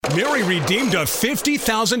Mary redeemed a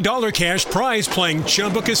 $50,000 cash prize playing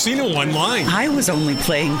Chumba Casino online. I was only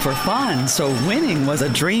playing for fun, so winning was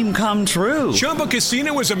a dream come true. Chumba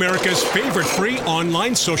Casino is America's favorite free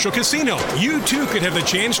online social casino. You too could have the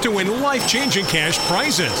chance to win life-changing cash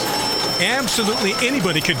prizes. Absolutely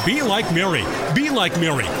anybody could be like Mary. Be like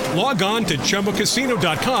Mary. Log on to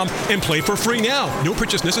ChumbaCasino.com and play for free now. No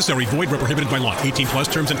purchase necessary. Void where prohibited by law. 18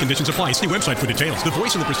 plus terms and conditions apply. See website for details. The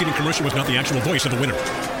voice in the preceding commercial was not the actual voice of the winner.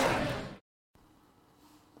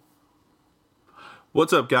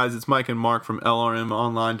 What's up, guys? It's Mike and Mark from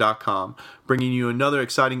LRMonline.com, bringing you another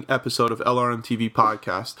exciting episode of LRM TV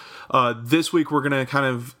Podcast. This week, we're going to kind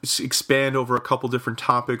of expand over a couple different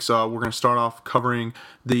topics. We're going to start off covering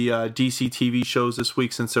the DC TV shows this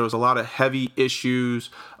week, since there was a lot of heavy issues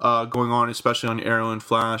going on, especially on Arrow and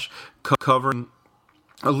Flash, covering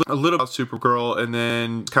a little about Supergirl, and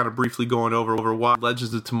then kind of briefly going over why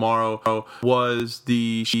Legends of Tomorrow was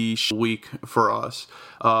the week for us.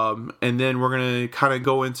 And then we're going to kind of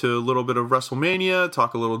go into a little bit of WrestleMania,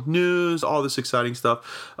 talk a little news, all this exciting stuff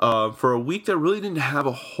for a week that really didn't have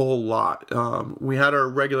a whole lot. We had our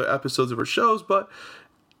regular episodes of our shows, but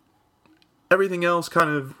everything else kind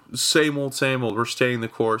of same old. We're staying the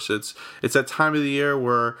course. It's that time of the year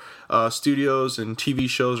where studios and TV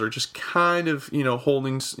shows are just kind of,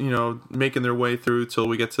 holding, making their way through till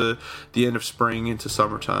we get to the end of spring into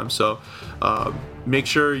summertime. So make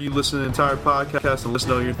sure you listen to the entire podcast and listen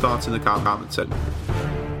to your thoughts in the comment section.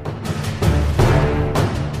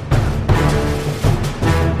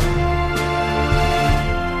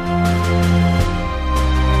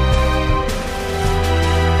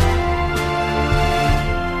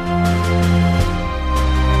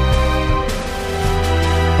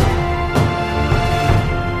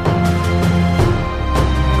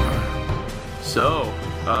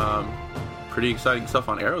 Pretty exciting stuff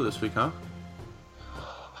on Arrow this week, huh?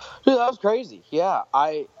 Dude, that was crazy. Yeah,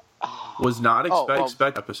 I was not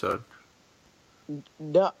expect episode.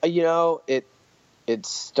 No, it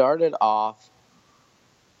started off,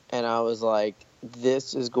 and I was like,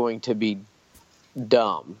 "This is going to be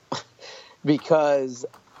dumb," because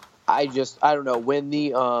I don't know when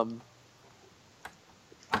the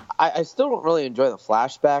I still don't really enjoy the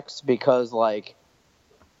flashbacks because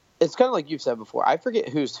it's kind of like you've said before. I forget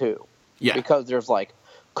who's who. Yeah. Because there's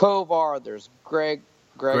Kovar, there's Gregor,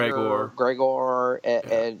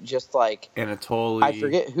 and just Anatoly. I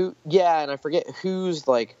forget who. Yeah, and I forget who's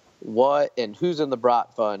what and who's in the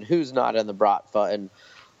Brat Fund, who's not in the Brat Fund.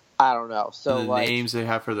 I don't know. So and the names they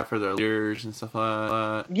have for their leaders and stuff like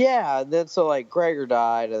that. Yeah, and then Gregor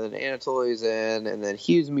died, and then Anatoly's in, and then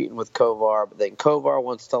he's meeting with Kovar, but then Kovar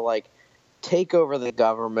wants to take over the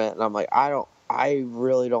government, and I'm like, I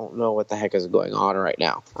really don't know what the heck is going on right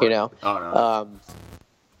now, right. Oh, no.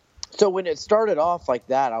 So when it started off like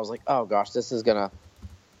that, I was like, oh gosh, this is gonna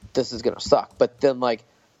suck. But then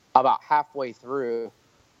about halfway through,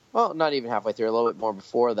 well, not even halfway through, a little bit more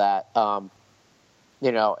before that,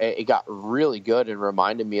 it got really good and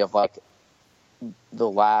reminded me of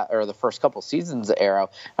the first couple seasons of Arrow.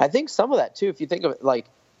 I think some of that too, if you think of it,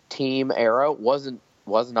 Team Arrow was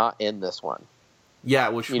not in this one. Yeah,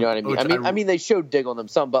 which you know what I mean. I mean, they showed Diggle them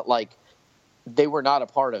some, but they were not a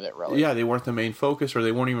part of it really. Yeah, they weren't the main focus, or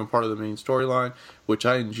they weren't even part of the main storyline, which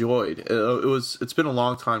I enjoyed. It's been a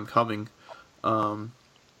long time coming, for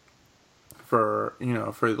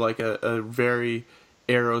a very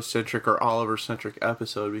Arrow-centric or Oliver-centric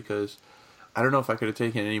episode, because I don't know if I could have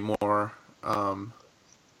taken any more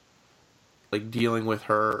dealing with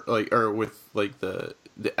her or with the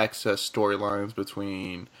excess storylines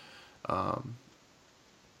between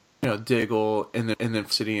Diggle and then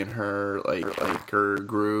City and her her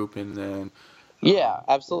group, and then yeah,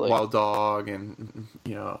 absolutely, Wild Dog, and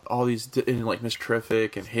all these, and Mr.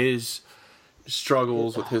 Terrific and his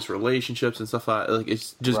struggles with his relationships and stuff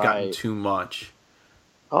it's just gotten too much.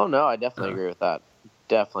 Oh no, I definitely agree with that.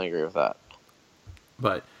 Definitely agree with that.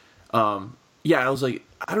 But yeah, I was I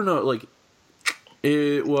don't know,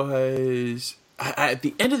 it was at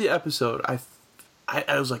the end of the episode, I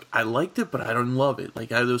was I liked it, but I don't love it.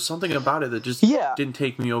 There was something about it that just didn't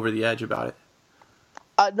take me over the edge about it.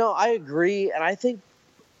 No, I agree, and I think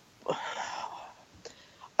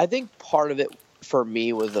part of it for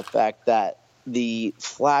me was the fact that the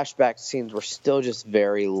flashback scenes were still just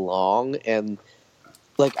very long, and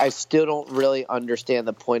I still don't really understand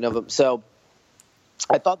the point of them. So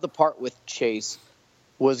I thought the part with Chase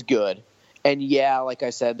was good. And yeah, like I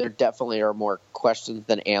said, there definitely are more questions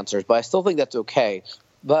than answers, but I still think that's okay.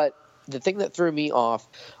 But the thing that threw me off,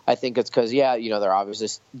 I think it's because, they're obviously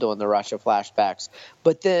doing the Russia flashbacks.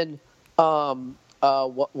 But then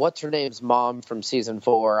what's her name's mom from season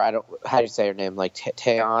 4? How do you say her name? Like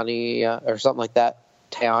Tayani or something like that.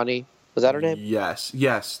 Tayani, was that her name? Yes,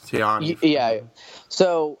 Tiani. Yeah.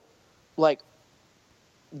 So, like,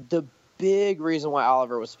 the big reason why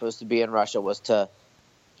Oliver was supposed to be in Russia was to,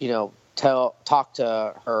 talk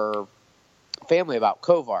to her family about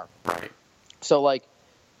Kovar. Right. So, like,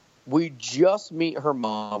 we just meet her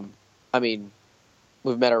mom. I mean,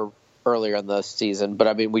 we've met her earlier in the season, but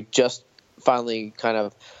I mean, we just finally kind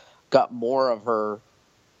of got more of her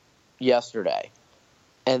yesterday.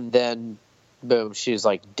 And then, boom, she's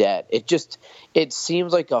like dead. It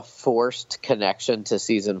seems like a forced connection to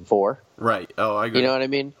season 4. Right. Oh, I agree. You know what I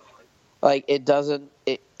mean? Like,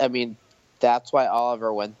 that's why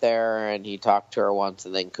Oliver went there and he talked to her once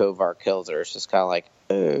and then Kovar kills her. It's just kind of like,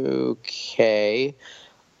 okay.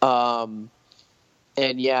 And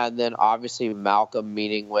then obviously Malcolm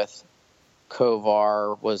meeting with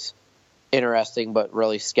Kovar was interesting but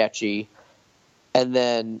really sketchy. And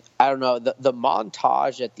then, I don't know, the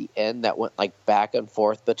montage at the end that went like back and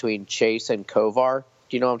forth between Chase and Kovar.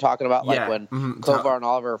 Do you know what I'm talking about? Yeah. Like when Kovar and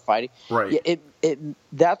Oliver are fighting. Right. Yeah,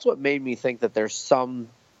 that's what made me think that there's some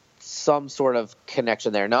sort of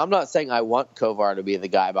connection there. Now, I'm not saying I want Kovar to be the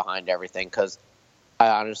guy behind everything, because I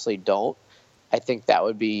honestly don't. I think that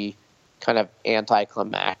would be kind of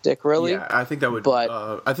anticlimactic, really. Yeah, I think that would. But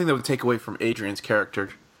I think that would take away from Adrian's character.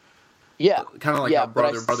 Yeah, kind of like how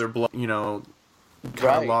brother blood,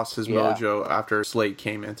 kind of lost his mojo after Slade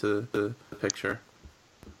came into the picture.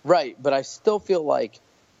 Right, but I still feel like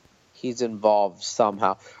he's involved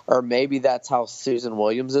somehow, or maybe that's how Susan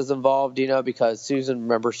Williams is involved. Because Susan,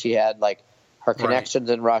 remember, she had like her connections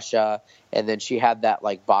in Russia, and then she had that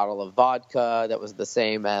like bottle of vodka that was the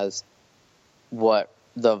same as what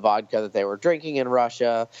the vodka that they were drinking in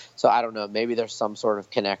Russia. So I don't know. Maybe there's some sort of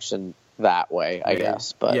connection that way, I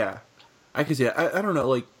guess. But yeah, I can see it. I don't know.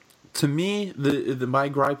 Like, to me, the my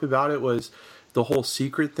gripe about it was the whole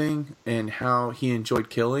secret thing and how he enjoyed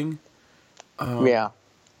killing. That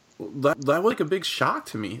was like a big shock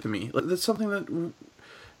to me. Like, that's something that,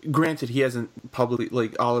 granted, he hasn't publicly,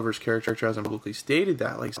 like Oliver's character hasn't publicly stated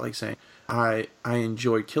that, like saying I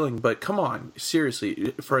enjoyed killing. But come on,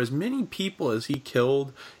 seriously, for as many people as he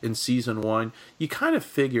killed in season 1, you kind of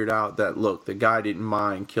figured out that, look, the guy didn't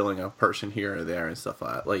mind killing a person here or there and stuff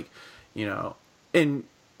like that. Like, and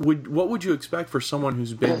what would you expect for someone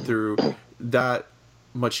who's been through that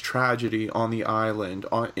much tragedy on the island,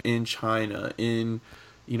 in China, in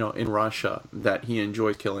Russia, that he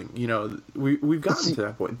enjoys killing? We've gotten to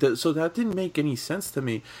that point. So that didn't make any sense to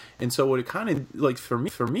me. And so what it kind of, like, for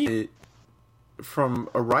me, from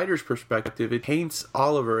a writer's perspective, it paints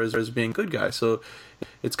Oliver as being a good guy. So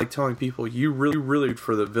it's like telling people, you really root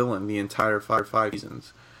for the villain the entire five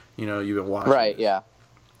seasons. You've been watching. Right, this. Yeah.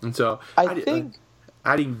 And so I think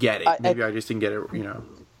I didn't get it. Maybe I just didn't get it,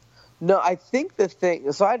 No, I think the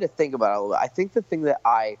thing... So I had to think about it a little bit. I think the thing that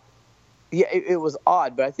it was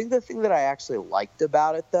odd, but I think the thing that I actually liked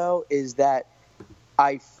about it, though, is that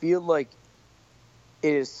I feel like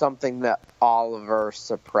it is something that Oliver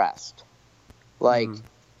suppressed. Like,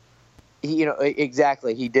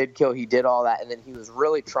 exactly, he did kill, he did all that, and then he was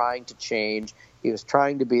really trying to change. He was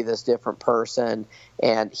trying to be this different person,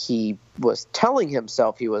 and he was telling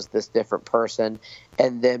himself he was this different person,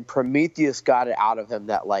 and then Prometheus got it out of him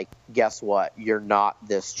that, like, guess what? You're not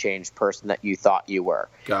this changed person that you thought you were.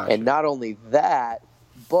 Gotcha. And not only that,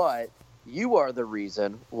 but you are the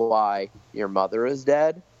reason why your mother is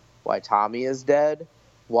dead, why Tommy is dead,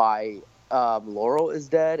 why Laurel is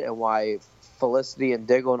dead, and why Felicity and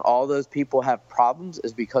Diggle and all those people have problems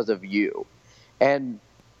is because of you. And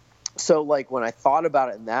so, like, when I thought about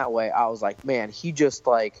it in that way, I was like, man, he just,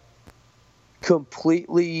 like,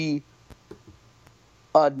 completely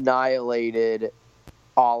annihilated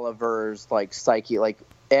Oliver's, like, psyche. Like,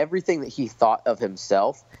 everything that he thought of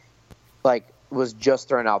himself, like, was just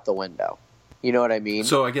thrown out the window. You know what I mean?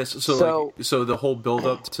 So I guess so the whole build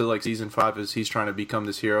up to, like, season 5 is he's trying to become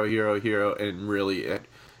this hero, and really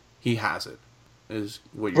he has it. Is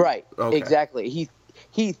what you're right? Okay. Exactly.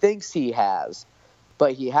 He thinks he has,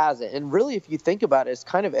 but he hasn't. And really, if you think about it, it's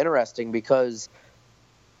kind of interesting because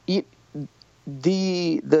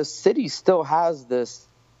the city still has this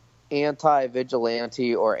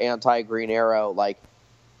anti-vigilante or anti-Green Arrow, like,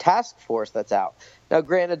 task force that's out. Now,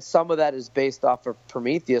 granted, some of that is based off of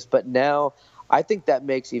Prometheus, but now I think that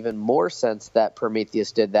makes even more sense that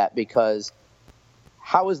Prometheus did that, because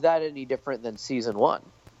how is that any different than season 1?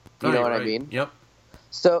 You know what I mean? Yep.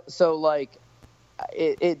 So like,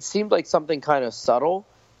 it seemed like something kind of subtle,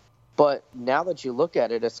 But now that you look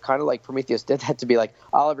at it, it's kind of like Prometheus did that to be like,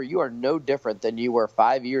 Oliver, you are no different than you were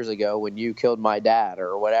 5 years ago when you killed my dad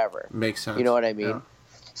or whatever. Makes sense. You know what I mean? Yeah.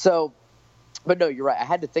 So, but no, you're right. I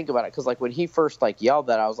had to think about it because, like, when he first like yelled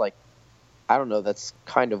that, I was like, I don't know, that's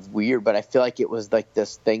kind of weird. But I feel like it was like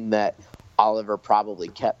this thing that Oliver probably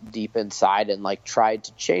kept deep inside and like tried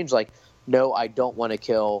to change. Like, no, I don't want to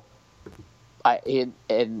kill.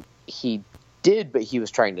 And he did, but he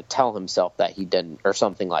was trying to tell himself that he didn't, or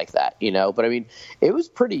something like that, you know. But I mean, it was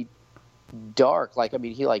pretty dark. Like, I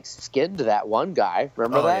mean, he like skinned that one guy.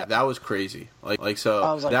 Remember that? Yeah, that was crazy. So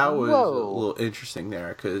I was like, that was whoa. a little interesting there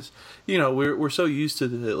because we're so used to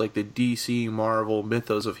the DC Marvel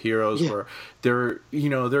mythos of heroes where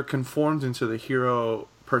they're conformed into the hero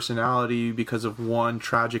personality because of one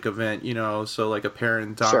tragic event. So like a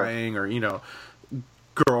parent dying or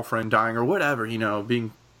girlfriend dying or whatever.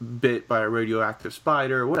 Being bit by a radioactive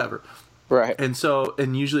spider or whatever. Right.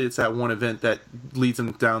 And usually it's that one event that leads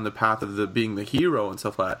them down the path of being the hero and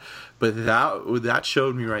stuff like that. But that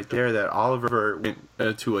showed me right there that Oliver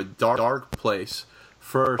went to a dark place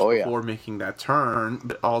first before making that turn.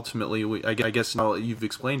 But ultimately, I guess now that you've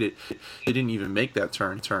explained it, he didn't even make that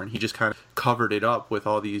turn. He just kind of covered it up with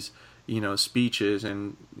all these speeches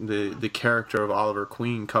and the character of Oliver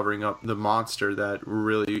Queen covering up the monster that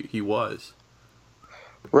really he was.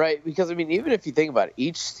 Right, because I mean, even if you think about it,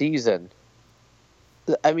 each season,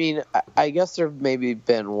 I mean, I guess there have maybe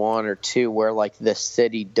been one or two where like the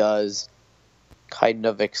city does kind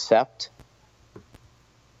of accept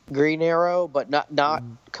Green Arrow, but not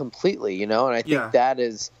completely, And I think that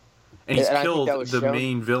is. And he's killed the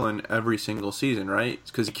main villain every single season, right?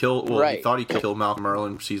 Because he killed. Well, he thought he killed Malcolm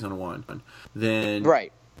Merlin season 1, then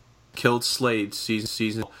killed Slade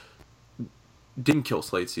season. Didn't kill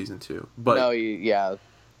Slade season 2, but no,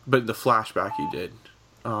 but the flashback he did.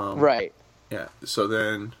 Right. Yeah. So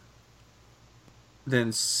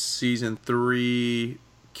then season 3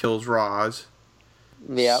 kills Roz.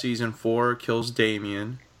 Yeah. Season 4 kills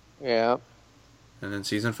Damien. Yeah. And then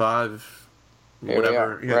season 5,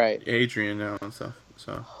 whatever. Right. Adrian now and stuff.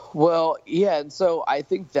 So. Well, yeah, and so I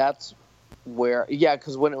think that's where,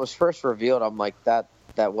 because when it was first revealed, I'm like that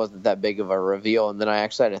wasn't that big of a reveal, and then I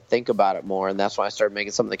actually had to think about it more, and that's when I started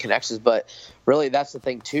making some of the connections. But really, that's the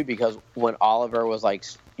thing too, because when Oliver was like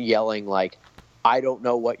yelling like, I don't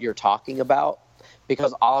know what you're talking about,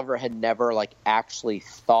 because Oliver had never like actually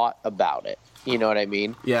thought about it. You know what I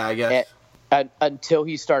mean? Yeah, I guess. And until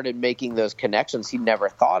he started making those connections, he never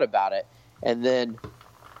thought about it, and then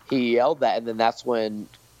he yelled that, and then that's when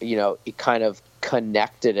he kind of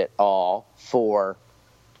connected it all for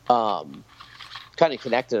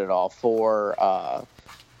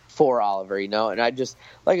Oliver, and I just,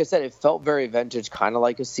 like I said, it felt very vintage, kind of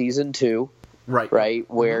like a season 2, right,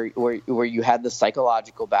 where you had the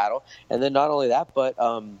psychological battle, and then not only that, but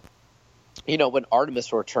when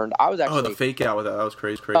Artemis returned, I was actually the fake out with that was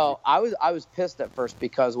crazy. Oh, I was pissed at first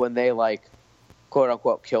because when they like quote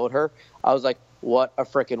unquote killed her, I was like, what a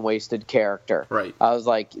freaking wasted character. Right. I was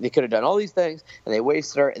like, they could have done all these things and they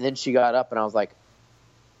wasted her, and then she got up and I was like,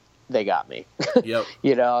 they got me. Yep.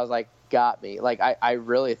 I was like, got me. Like, I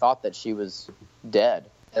really thought that she was dead.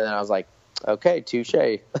 And then I was like, okay, touche.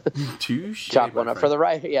 Touche. Chalk one up for the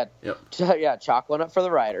writer. Yeah. Yep. Yeah, chalk one up for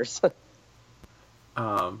the writers.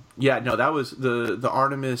 That was the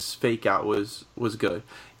Artemis fake out was good.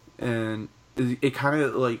 And it kind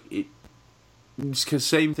of like it, because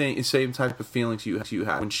same type of feelings you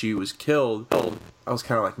had when she was killed. I was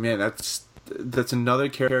kind of like, man, that's another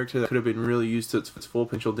character that could have been really used to its full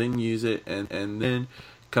potential, didn't use it, and then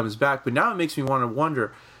comes back. But now it makes me want to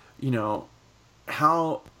wonder,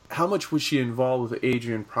 how much was she involved with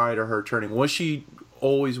Adrian prior to her turning? Was she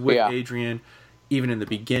always with Adrian even in the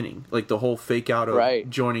beginning? Like the whole fake out of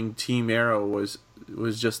joining Team Arrow was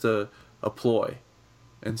just a ploy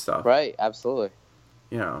and stuff. Right, absolutely.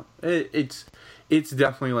 It's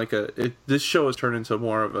definitely like this show has turned into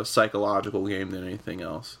more of a psychological game than anything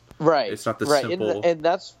else. Right. It's not the simple and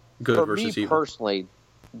that's good for versus me evil. Personally.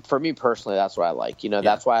 For me personally, that's what I like.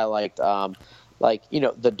 That's why I liked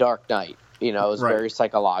The Dark Knight. It was very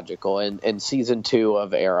psychological, and season 2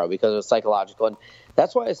 of Arrow, because it was psychological, and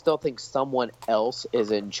that's why I still think someone else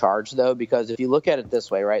is in charge, though, because if you look at it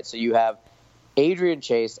this way, right? So you have Adrian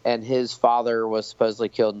Chase, and his father was supposedly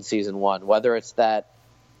killed in season 1. Whether it's that,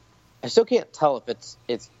 I still can't tell if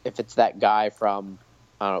it's that guy from,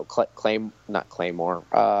 I don't know, not Claymore.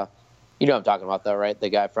 You know what I'm talking about, though, right? The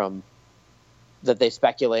guy from that they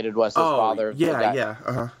speculated was his father. Yeah.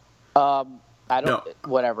 Uh-huh. I don't,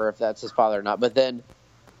 whatever, if that's his father or not. But then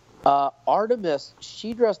Artemis,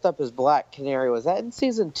 she dressed up as Black Canary. Was that in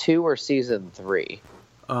season 2 or season 3?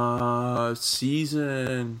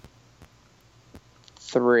 Season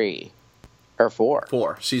 3 or 4.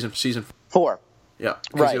 4. Season 4. Yeah,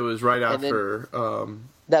 because Right. it was right And after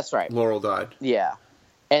That's right. Laurel died. Yeah.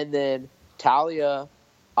 And then Talia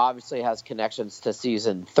obviously has connections to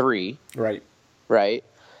season 3, Right. right?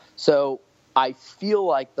 So I feel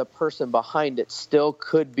like the person behind it still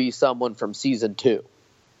could be someone from season 2.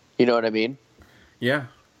 You know what I mean? Yeah.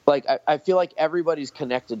 Like, I feel like everybody's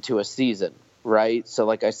connected to a season, right? So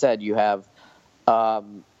like I said, you have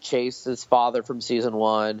Chase's father from season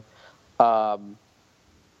 1,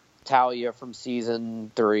 Talia from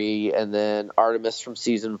season 3, and then Artemis from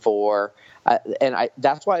season 4.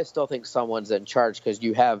 That's why I still think someone's in charge, because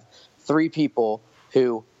you have 3 people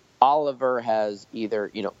who Oliver has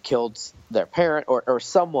either, killed their parent or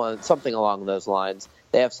something along those lines.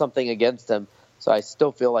 They have something against them. So I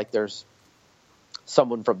still feel like there's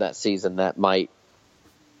someone from that season that might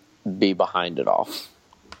be behind it all.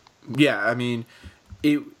 Yeah, I mean,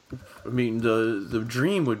 the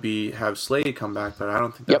dream would be have Slade come back, but I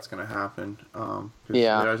don't think that's going to happen.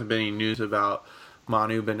 Yeah. There hasn't been any news about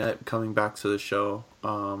Manu Bennett coming back to the show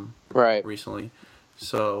Right. recently.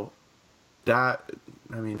 So that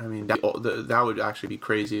that would actually be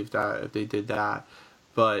crazy if they did that.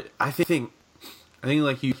 But I think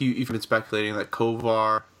like you've been speculating that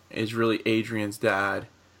Kovar is really Adrian's dad.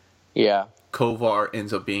 Yeah. Kovar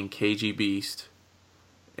ends up being KG Beast,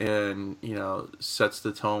 and sets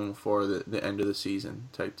the tone for the end of the season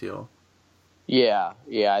type deal. Yeah,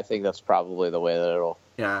 I think that's probably the way that it'll.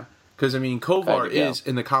 Yeah, because Kovar Kind of, is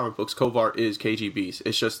in the comic books. Kovar is KG Beast.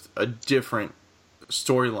 It's just a different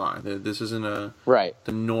storyline. This isn't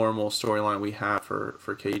the normal storyline we have for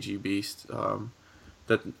KG Beast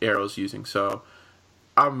that Arrow's using. So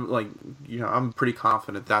I'm pretty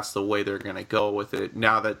confident that's the way they're going to go with it.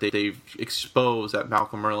 Now that they've exposed that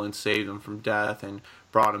Malcolm Merlyn saved him from death and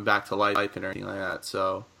brought him back to life and everything like that.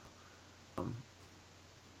 So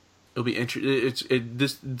it'll be interesting.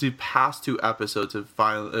 The past 2 episodes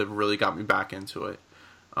have really got me back into it.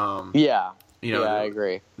 I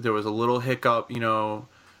agree. There was a little hiccup,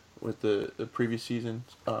 with the previous seasons,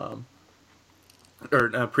 or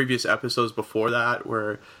previous episodes before that,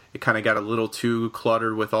 where it kind of got a little too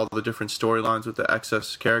cluttered with all the different storylines with the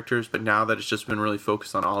excess characters. But now that it's just been really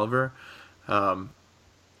focused on Oliver,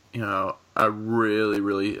 I really,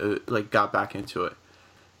 really got back into it.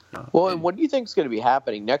 And what do you think is going to be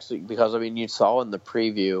happening next week? Because you saw in the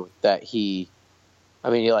preview that he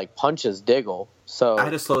punches Diggle. So I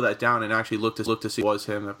had to slow that down and actually look to see if it was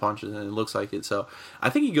him that punches, and it looks like it. So I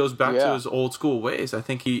think he goes back to his old school ways. I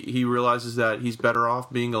think he realizes that he's better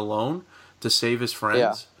off being alone to save his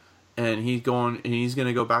friends, and he's going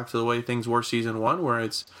to go back to the way things were season 1, where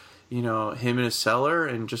it's him in his cellar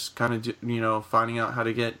and just kind of finding out how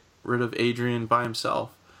to get rid of Adrian by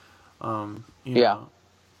himself.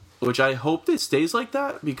 Which I hope it stays like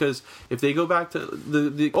that, because if they go back to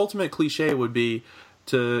the ultimate cliche would be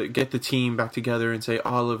to get the team back together and say,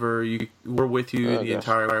 Oliver, we're with you the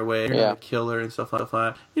entire way. You're not a killer and stuff like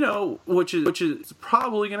that. Which is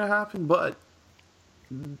probably going to happen, but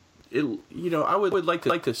I would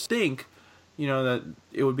like to think, that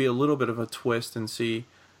it would be a little bit of a twist and see,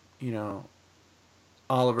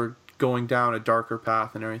 Oliver going down a darker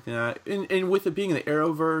path and everything like that. And with it being the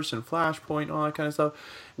Arrowverse and Flashpoint and all that kind of stuff,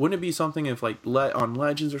 wouldn't it be something if on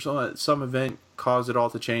Legends or something, some event caused it all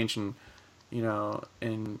to change and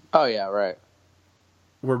oh yeah, right,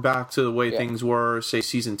 we're back to the way things were, say,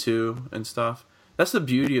 season 2 and stuff. That's the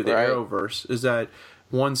beauty of the Arrowverse, is that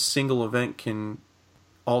one single event can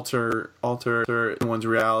alter one's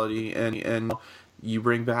reality, and you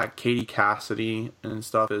bring back Katie Cassidy and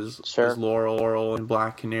stuff as Laurel and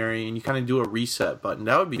Black Canary, and you kind of do a reset button.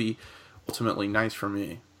 That would be ultimately nice for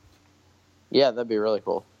me. Yeah, that'd be really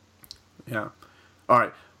cool. Yeah. All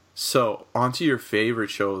right. So, on to your favorite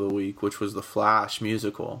show of the week, which was the Flash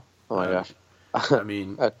musical. Oh my gosh.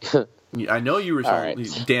 I know you were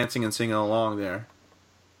dancing and singing along there.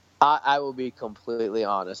 I will be completely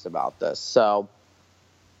honest about this. So,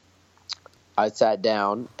 I sat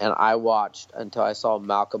down and I watched until I saw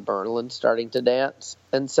Malcolm Merlyn starting to dance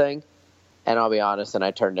and sing. And I'll be honest, and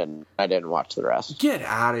I turned in. I didn't watch the rest. Get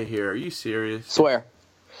out of here. Are you serious? Swear.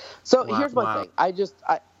 So, here's my thing. I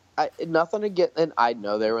nothing to get, and I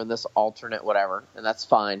know they were in this alternate whatever, and that's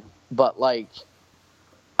fine. But I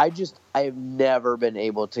have never been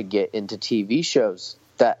able to get into TV shows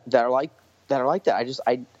that are like that.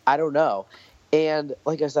 I don't know. And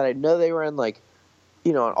like I said, I know they were in an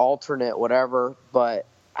alternate whatever, but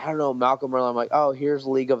I don't know, Malcolm Merlyn. I'm like, oh, here's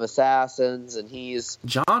League of Assassins, and he's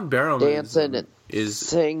John Barrowman dancing and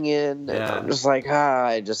singing, and I'm just like,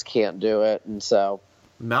 I just can't do it. And so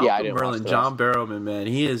Malcolm Merlin, John Barrowman, man,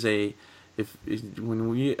 he is a. When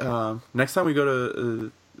we next time we go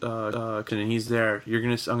to and he's there,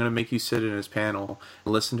 I'm gonna make you sit in his panel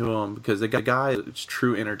and listen to him, because the guy is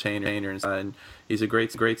true entertainer, and he's a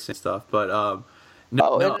great stuff. But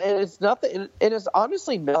and it's nothing, and it's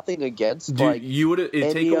honestly nothing against you would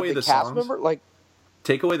take away the cast songs. Member,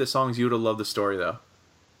 take away the songs, you would have loved the story though.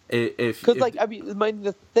 Because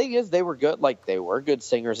the thing is, they were good. They were good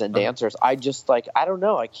singers and dancers. I just I don't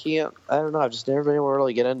know. I've just never been able to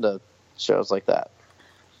really get into shows like that.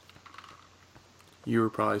 You were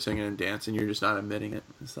probably singing and dancing. You're just not admitting it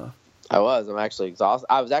and stuff. I'm actually exhausted.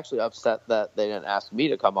 I was actually upset that they didn't ask me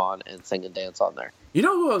to come on and sing and dance on there. You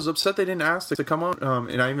know who I was upset they didn't ask to come on?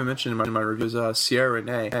 And I even mentioned in my reviews, Sierra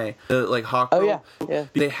Renee, Hawk Girl. Oh yeah.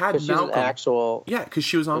 They had Malcolm. Yeah, because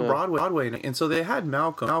she was on Broadway, and so they had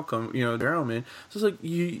Malcolm, Darrowman. So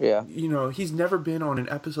it's he's never been on an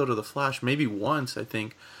episode of The Flash, maybe once, I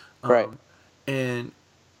think. Right.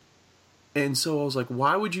 And so I was like,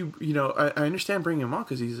 why would you? I understand bringing him on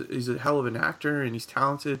because he's a hell of an actor and he's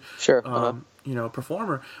talented. Sure.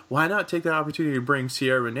 Performer. Why not take that opportunity to bring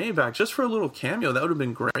Sierra Renee back just for a little cameo? That would have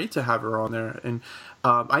been great to have her on there. And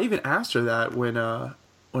I even asked her that when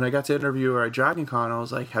I got to interview her at Dragon Con. I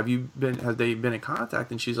was like, have they been in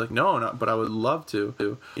contact? And she's like, no, but I would love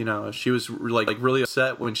to. She was really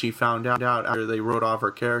upset when she found out after they wrote off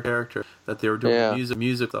her character that they were doing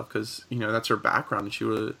music stuff, because that's her background, and she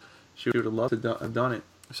would have loved to have done it.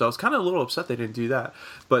 So I was kind of a little upset they didn't do that.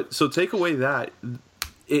 But so take away that,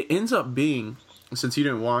 it ends up being, since you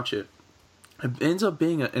didn't watch it, ends up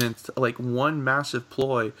being one massive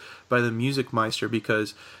ploy by the Music Meister,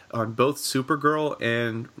 because on both Supergirl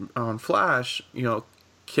and on Flash,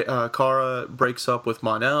 Kara breaks up with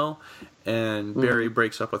Mon-El and Barry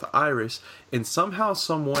breaks up with Iris, and somehow,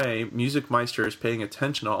 some way, Music Meister is paying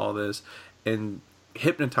attention to all this and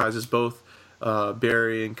hypnotizes both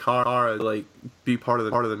Barry and Kara be part of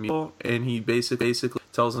the musical, and he basically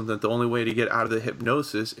tells them that the only way to get out of the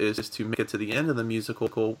hypnosis is to make it to the end of the musical.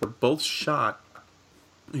 We're both shot.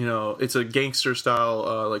 It's a gangster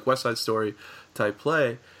style West Side Story type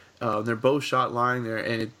play. They're both shot lying there,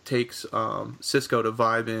 and it takes Cisco to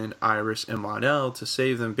vibe in Iris and Mon-El to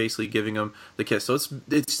save them, basically giving them the kiss. So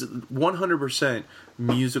it's 100%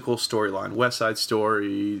 musical storyline, West Side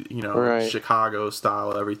Story, right. Chicago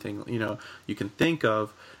style, everything you can think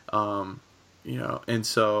of, and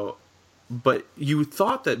so. But you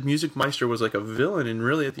thought that Music Meister was like a villain, and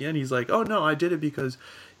really at the end he's like, "Oh no, I did it because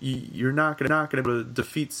you're not gonna be able to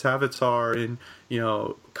defeat Savitar and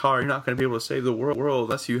Kara. You're not gonna be able to save the world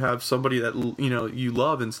unless you have somebody that you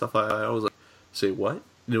love and stuff like that." I was like, "Say what?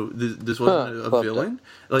 No, this wasn't a villain."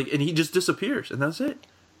 And he just disappears, and that's it.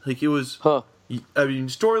 It was. I mean,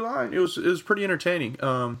 storyline. It was pretty entertaining.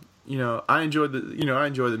 I enjoyed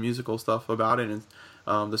the musical stuff about it,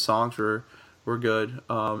 and the songs were good.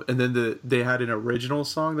 And then they had an original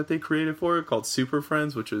song that they created for it called Super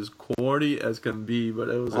Friends, which was corny as can be, but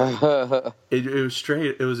it was it was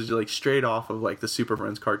straight. It was straight off of the Super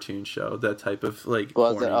Friends cartoon show. That type of Was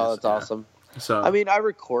it? Oh, that's awesome. So I mean, I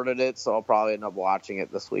recorded it, so I'll probably end up watching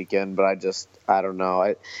it this weekend. But I don't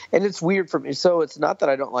know. And it's weird for me. So it's not that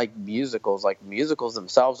I don't like musicals. Musicals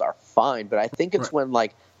themselves are fine, but I think it's when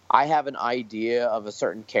I have an idea of a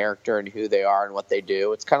certain character and who they are and what they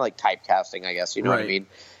do. It's kind of like typecasting, I guess. You know what I mean?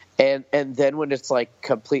 And then when it's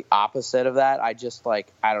complete opposite of that, I just I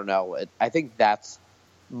don't know. I think that's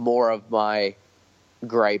more of my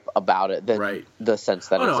gripe about it than the sense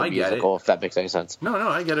that it's a musical, if that makes any sense. No,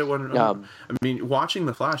 I get it. I mean, watching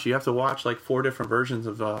The Flash, you have to watch 4 different versions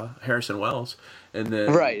of Harrison Wells, and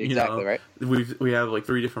then we have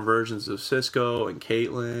 3 different versions of Cisco and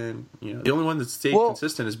Caitlin. The only one that stayed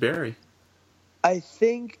consistent is Barry. I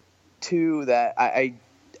think too that I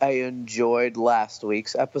enjoyed last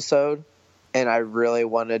week's episode, and I really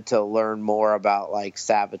wanted to learn more about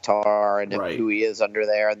Savitar and who he is under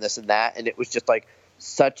there and this and that, and it was just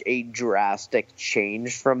such a drastic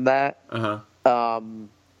change from that.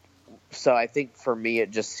 So I think for me it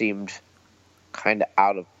just seemed kind of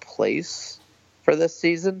out of place for this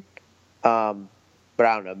season. But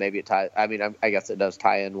I don't know, maybe it ties. I mean, I guess it does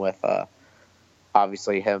tie in with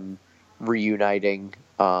obviously him reuniting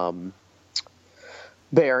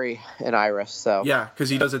Barry and Iris. So yeah, because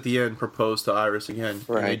he does at the end propose to Iris again.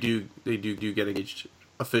 Right. And they do get engaged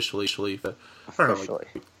officially. Officially.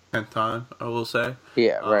 10th time, I will say.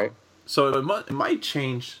 Yeah, right. So it might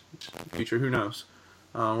change in the future. Who knows?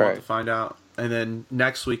 We'll have to find out. And then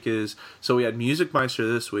next week so we had Music Meister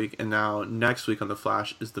this week, and now next week on The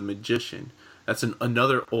Flash is the Magician. That's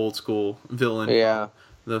another old school villain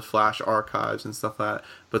the Flash archives and stuff like that.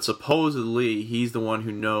 But supposedly he's the one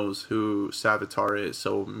who knows who Savitar is.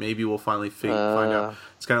 So maybe we'll finally find out.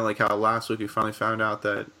 It's kind of like how last week we finally found out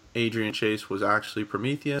that Adrian Chase was actually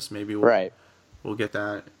Prometheus. Maybe we'll get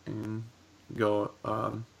that and go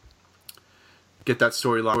get that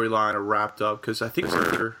storyline wrapped up, because I think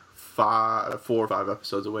we're 4 or 5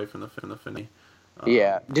 episodes away from the finale.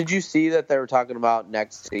 Yeah. Did you see that they were talking about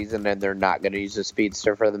next season and they're not going to use the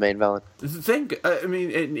speedster for the main villain? I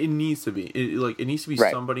mean, it needs to be. It needs to be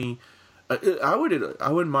somebody. I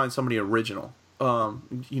wouldn't mind somebody original.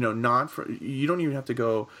 Not for, you don't even have to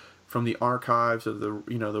go from the archives of the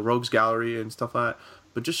the Rogues Gallery and stuff like that,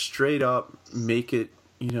 but just straight up make it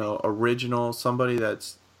original. Somebody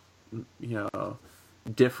that's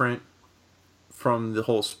different from the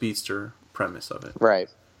whole speedster premise of it. Right.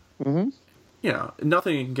 Mm-hmm.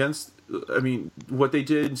 Nothing against. I mean, what they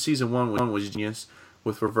did in season 1 was genius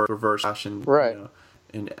with reverse Flash and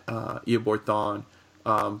and Eobard Thawne.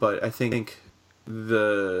 But I think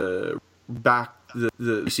the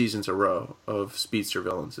seasons a row of speedster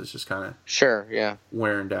villains is just kind of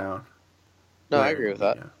wearing down. No, I agree with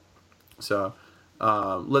that. Yeah. So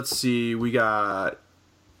let's see. We got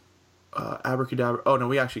Abracadabra. Oh no,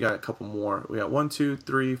 we actually got a couple more. We got 1, 2,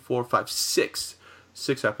 3, 4, 5, 6.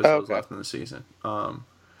 6 episodes left in the season. And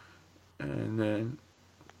then,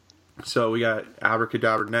 so we got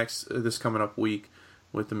Abracadabra next, this coming up week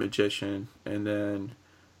with the Magician. And then,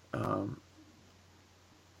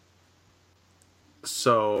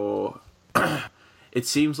 so it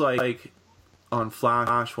seems like on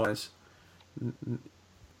Flash wise,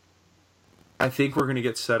 I think we're going to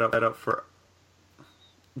get set up for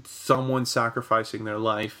someone sacrificing their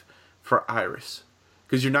life for Iris.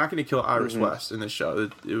 Because you're not going to kill Iris West in this show.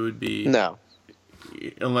 It would be... No.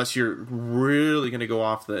 Unless you're really going to go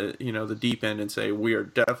off the the deep end and say, we are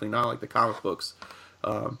definitely not like the comic books.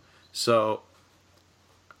 So,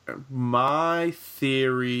 my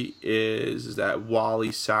theory is that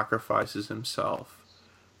Wally sacrifices himself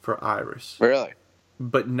for Iris. Really?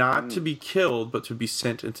 But not to be killed, but to be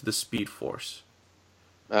sent into the Speed Force.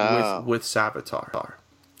 With Savitar.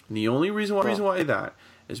 And the only reason why that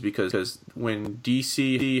is because when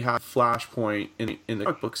DC had Flashpoint in the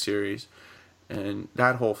comic book series and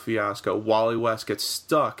that whole fiasco, Wally West gets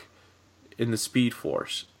stuck in the Speed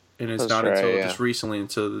Force. And it's not until just recently,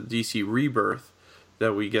 until the DC Rebirth,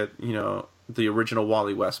 that we get, the original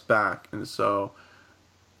Wally West back. And so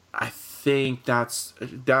I think that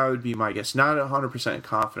would be my guess. Not 100%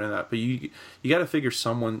 confident in that, but you got to figure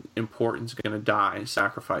someone important is going to die and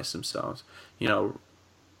sacrifice themselves.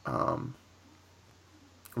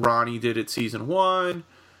 Ronnie did it season 1.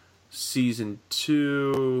 Season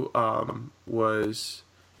 2 was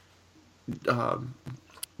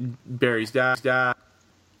Barry's dad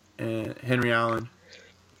and Henry Allen.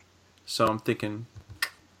 So I'm thinking...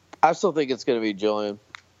 I still think it's going to be Julian.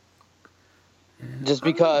 Just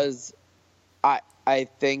because I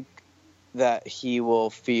think that he will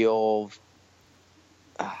feel,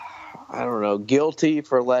 guilty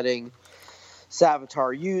for letting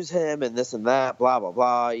Savitar use him and this and that, blah, blah,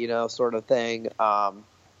 blah, sort of thing. And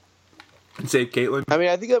save Caitlin? I mean,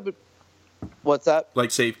 I think that would... What's that?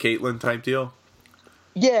 Like save Caitlin type deal?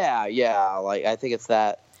 Yeah. Like, I think it's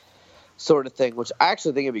that sort of thing, which I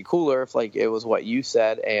actually think it'd be cooler if, like, it was what you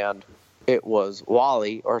said and it was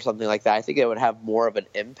Wally or something like that. I think it would have more of an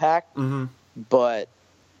impact. Mm-hmm. But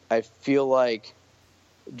I feel like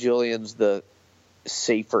Julian's the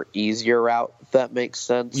safer, easier route, if that makes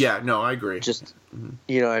sense. Yeah, no, I agree. Just,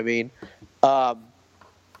 you know what I mean?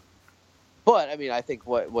 But, I mean, I think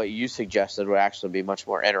what you suggested would actually be much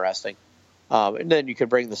more interesting. And then you could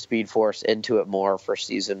bring the Speed Force into it more for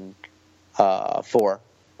season 4,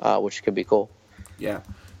 which could be cool. Yeah.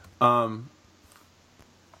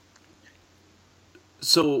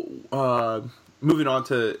 So, moving on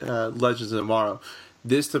to Legends of Tomorrow.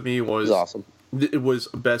 This, to me, was awesome. It was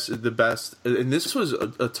the best. And this was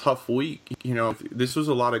a tough week. This was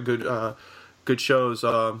a lot of good shows.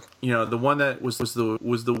 The one that was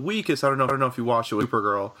the weakest. I don't know if you watched it with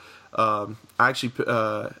Supergirl. I actually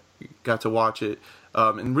got to watch it,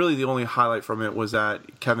 and really the only highlight from it was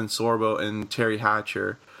that Kevin Sorbo and Terry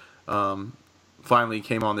Hatcher finally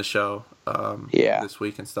came on the show this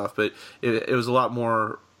week and stuff. But it was a lot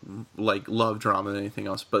more like love drama than anything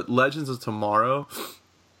else. But Legends of Tomorrow,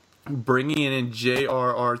 bringing in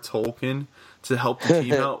J.R.R. Tolkien to help the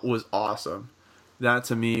team out was awesome. That,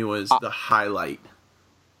 to me, was the highlight.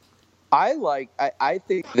 I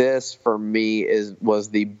think this, for me, was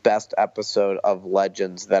the best episode of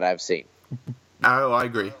Legends that I've seen. Oh, I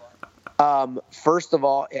agree. First of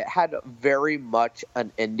all, it had very much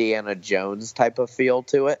an Indiana Jones type of feel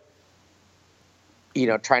to it. You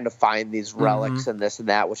know, trying to find these relics and this and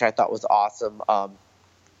that, which I thought was awesome.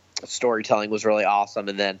 Storytelling was really awesome.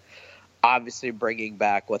 And then obviously bringing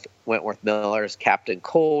back with Wentworth Miller as Captain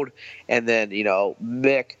Cold, and then, you know,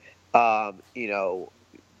 Mick, you know,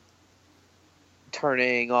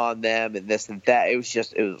 turning on them and this and that. It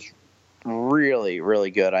was really,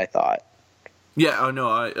 really good, I thought. Yeah, oh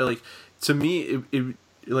no, to me, it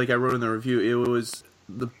like I wrote in the review, it was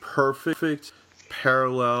the perfect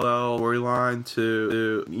parallel storyline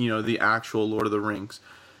to you know, the actual Lord of the Rings.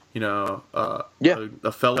 You know,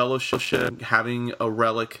 a fellowship having a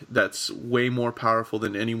relic that's way more powerful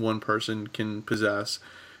than any one person can possess,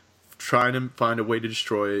 trying to find a way to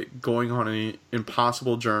destroy it, going on an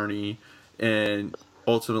impossible journey, and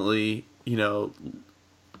ultimately, you know,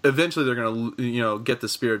 eventually they're going to, you know, get the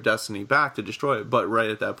Spear of Destiny back to destroy it. But right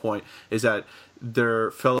at that point is that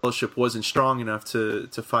their fellowship wasn't strong enough to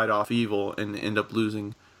fight off evil and end up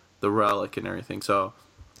losing the relic and everything. So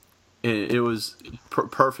it was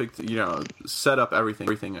perfect, you know, set up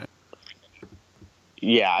everything.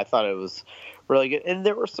 Yeah, I thought it was really good. And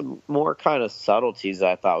there were some more kind of subtleties that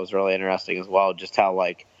I thought was really interesting as well. Just how,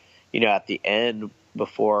 like, you know, at the end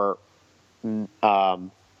before, you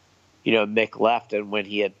know, Mick left, and when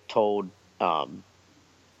he had told,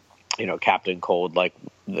 you know, Captain Cold, like,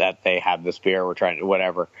 that they had the spear, we're trying to,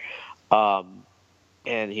 whatever. And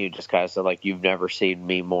he just kind of said, like, you've never seen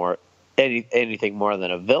me anything more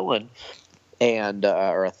than a villain and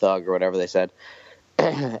or a thug or whatever they said.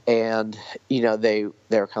 And, you know, they were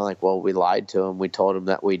kind of like, well, we lied to him. We told him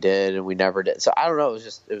that we did, and we never did. So I don't know.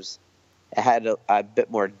 It had a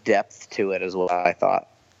bit more depth to it as well, I thought.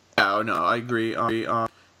 Oh no, I agree.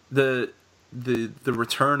 The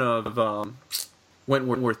return of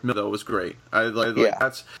Wentworth Miller was great. I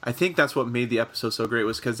think that's what made the episode so great,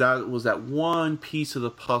 was because that was that one piece of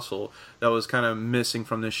the puzzle that was kind of missing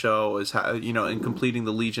from the show, is how, you know, in completing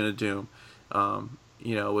the Legion of Doom,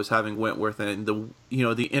 you know, was having Wentworth, and the, you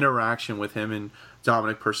know, the interaction with him and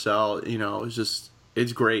Dominic Purcell, you know,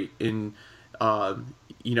 it's great. And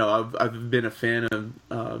you know, I've been a fan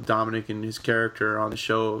of Dominic and his character on the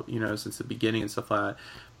show, you know, since the beginning and stuff like that.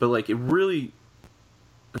 But like, he really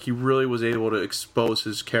was able to expose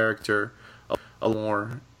his character a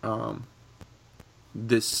more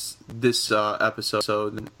this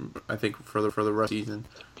episode, I think, for the rest of the season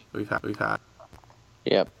we've had.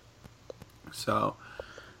 Yep. So,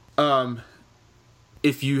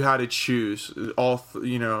 if you had to choose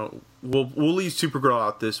you know, we'll leave Supergirl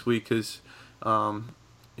out this week because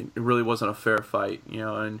it really wasn't a fair fight, you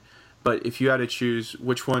know. But if you had to choose,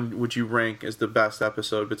 which one would you rank as the best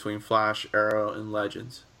episode between Flash, Arrow, and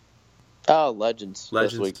Legends? Oh, Legends.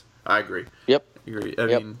 This week. I agree. Yep. I agree. I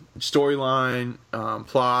mean, storyline,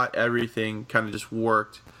 plot, everything kind of just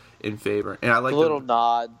worked in favor. And I like the little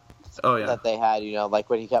nod. Oh yeah. That they had, you know, like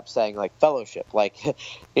when he kept saying, like, fellowship, like,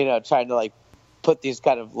 you know, trying to, like, put these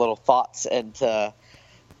kind of little thoughts into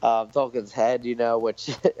Tolkien's head, you know, which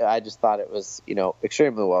I just thought it was, you know,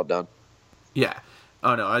 extremely well done. Yeah.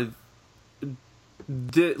 Oh no,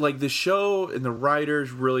 like, the show and the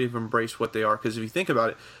writers really have embraced what they are, because if you think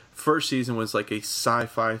about it, first season was like a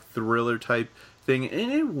sci-fi thriller type thing,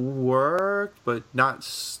 and it worked, but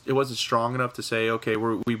it wasn't strong enough to say, okay,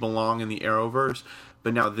 we belong in the Arrowverse.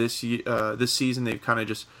 But now this season, they've kind of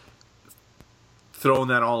just thrown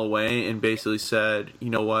that all away and basically said, you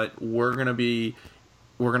know what, we're gonna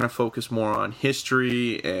focus more on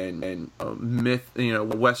history and myth, you know,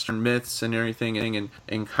 Western myths and everything,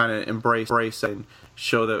 and kind of embrace and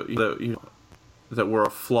show that, you know, that we're a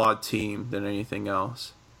flawed team than anything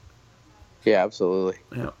else. Yeah, absolutely.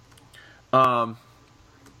 Yeah.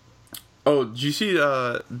 Oh, did you see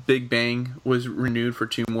Big Bang was renewed for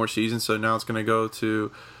 2 more seasons, so now it's going to go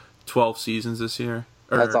to 12 seasons this year?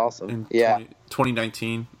 That's awesome.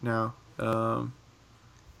 2019 now.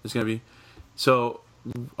 It's going to be. So,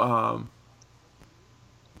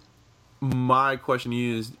 my question to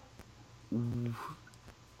you is,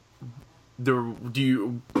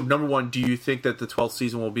 number one, do you think that the 12th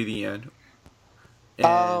season will be the end? And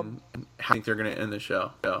how do you think they're going to end the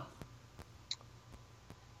show? No.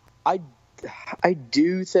 I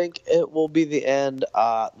do think it will be the end.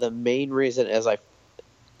 The main reason is I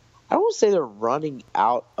don't want to say they're running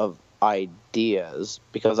out of ideas,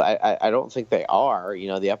 because I don't think they are. You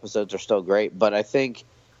know, the episodes are still great, but I think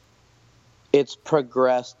it's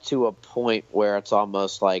progressed to a point where it's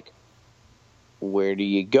almost like, where do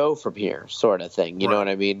you go from here, sort of thing. You know what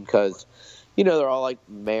I mean? Because, you know, they're all like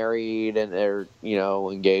married and they're, you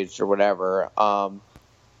know, engaged or whatever.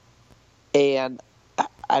 And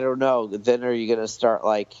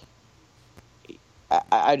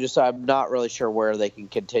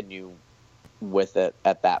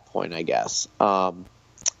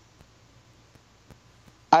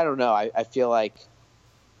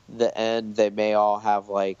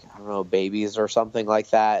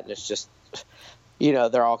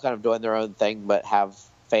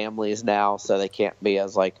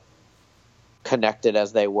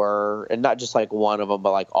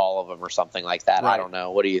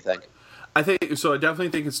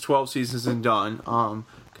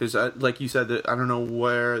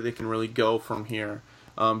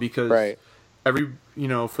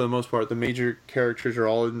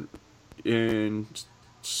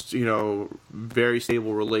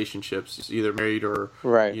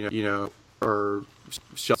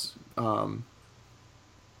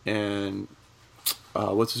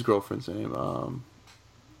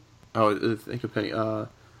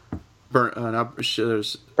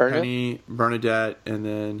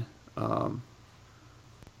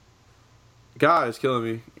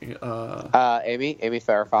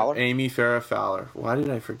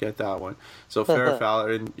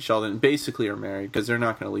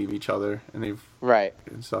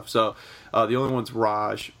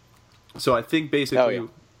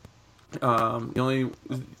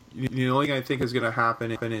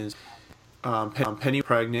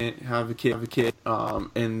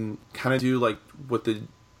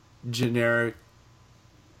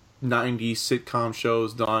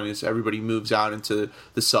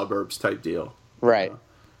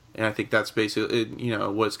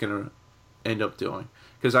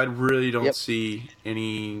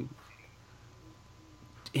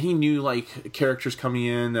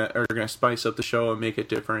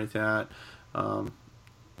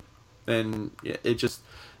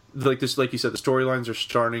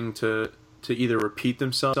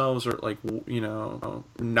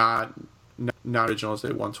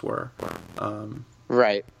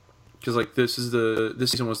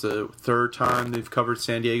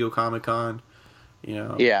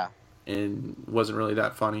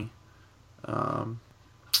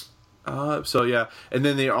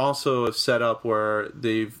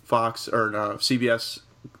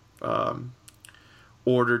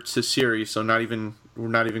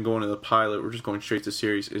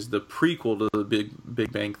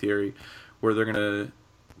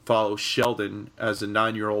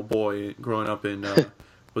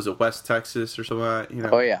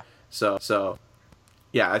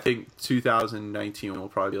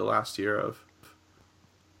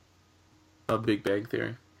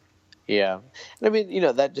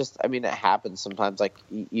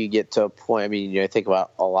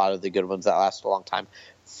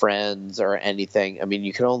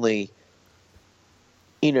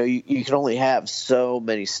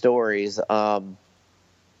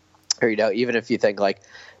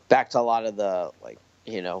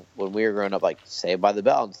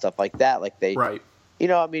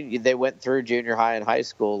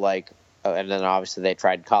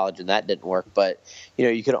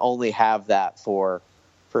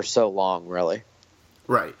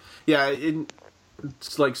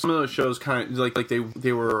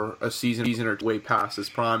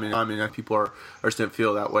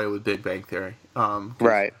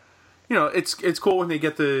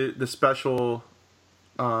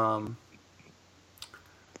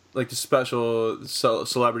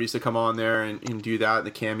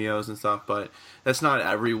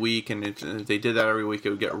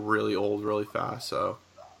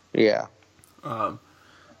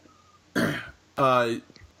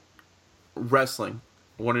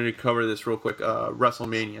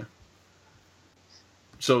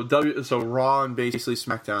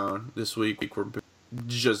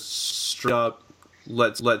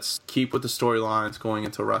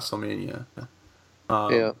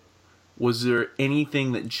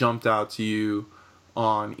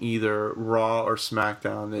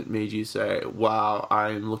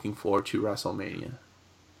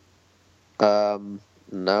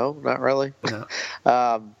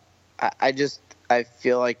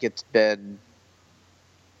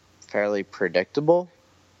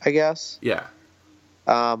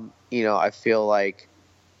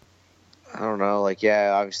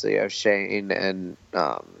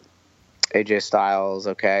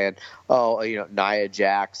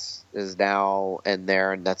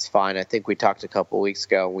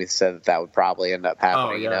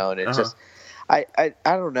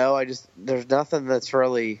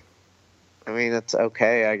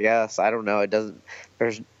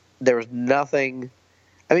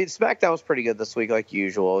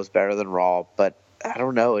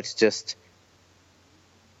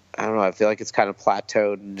I don't know. I feel like it's kind of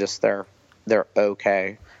plateaued and just they're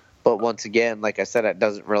okay. But once again, like I said, it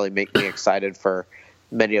doesn't really make me excited for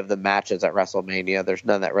many of the matches at WrestleMania. There's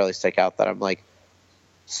none that really stick out that I'm like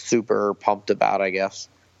super pumped about, I guess.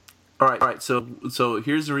 All right. So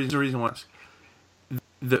here's the reason why.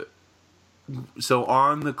 So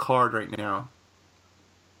on the card right now,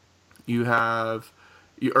 you have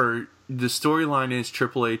the storyline is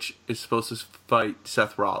Triple H is supposed to fight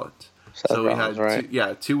Seth Rollins. So we had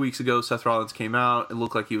right? 2 weeks ago, Seth Rollins came out. It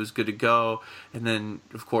looked like he was good to go, and then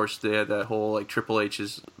of course they had that whole like Triple H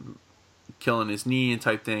is killing his knee and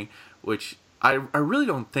type thing, which I really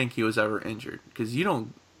don't think he was ever injured, because you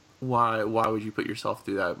don't. Why would you put yourself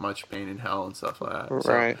through that much pain and hell and stuff like that?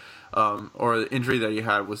 Right. So, or the injury that he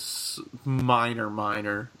had was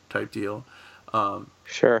minor type deal.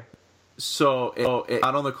 Sure. So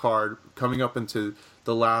out on the card, coming up into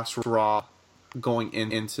the last Raw, going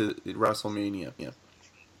into WrestleMania. Yeah.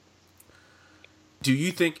 Do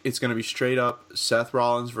you think it's going to be straight up Seth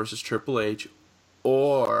Rollins versus Triple H,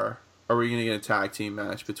 or are we going to get a tag team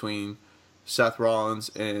match between Seth Rollins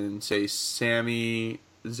and, say, Sami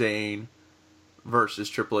Zayn versus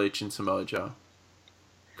Triple H and Samoa Joe?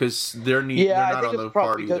 Because they're not on the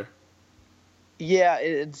card either. Yeah,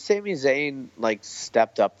 and Sami Zayn like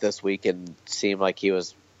stepped up this week and seemed like he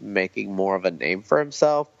was making more of a name for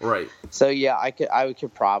himself. Right. So yeah, I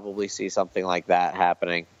could probably see something like that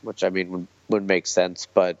happening, which I mean would make sense,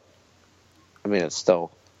 but I mean it's still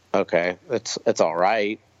okay. It's all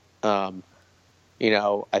right. I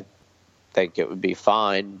think it would be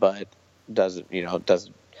fine, but doesn't. It's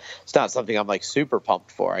not something I'm like super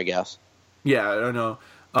pumped for, I guess. Yeah, I don't know.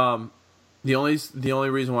 The only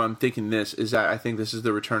reason why I'm thinking this is that I think this is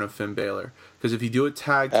the return of Finn Balor. Because if you do a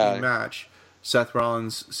tag team match, Seth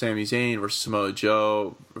Rollins, Sami Zayn versus Samoa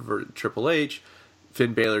Joe versus Triple H,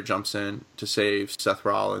 Finn Balor jumps in to save Seth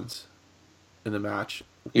Rollins in the match.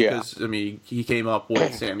 Because, I mean, he came up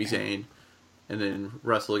with Sami Zayn and then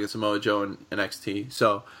wrestled against Samoa Joe in NXT.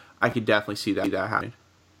 So I could definitely see that happening.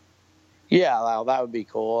 Yeah, well, that would be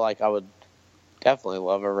cool. Like, I would definitely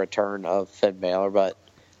love a return of Finn Balor, but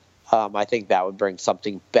I think that would bring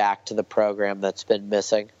something back to the program that's been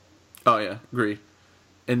missing. Oh, yeah, agreed.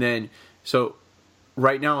 And then, so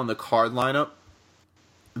right now on the card lineup,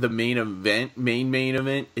 the main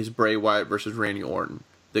event is Bray Wyatt versus Randy Orton.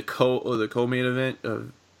 The co-main event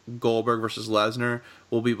of Goldberg versus Lesnar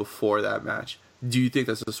will be before that match. Do you think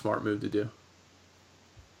that's a smart move to do?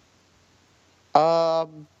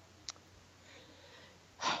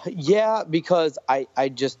 Yeah, because I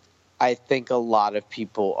think a lot of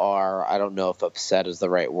people are, I don't know if upset is the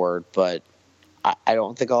right word, but I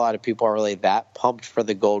don't think a lot of people are really that pumped for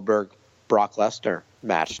the Goldberg-Brock Lesnar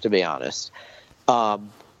match, to be honest. And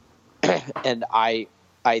I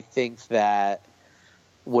think that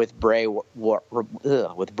with Bray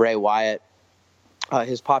Wyatt,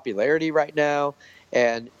 his popularity right now,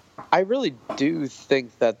 and I really do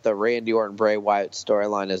think that the Randy Orton Bray Wyatt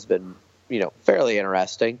storyline has been, fairly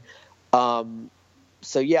interesting.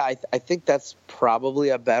 So yeah, I think that's probably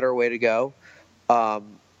a better way to go.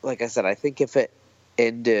 Like I said, I think if it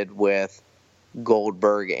ended with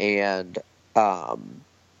Goldberg and Brock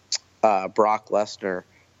Lesnar,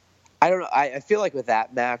 I don't know. I feel like with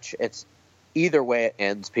that match, it's either way it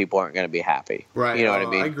ends, people aren't going to be happy. Right. You know what I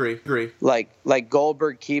mean? I agree. Like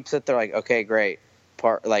Goldberg keeps it. They're like, okay, great.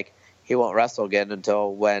 He won't wrestle again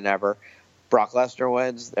until whenever. Brock Lesnar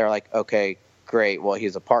wins. They're like, okay, great. Well,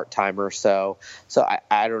 he's a part-timer. So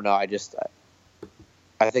I don't know. I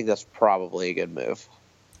think that's probably a good move.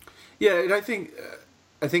 Yeah, and I think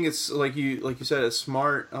it's like you said, it's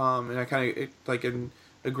smart. And I kind of like am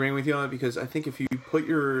agreeing with you on it, because I think if you put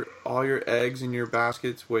all your eggs in your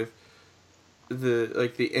baskets with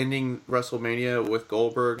the ending WrestleMania with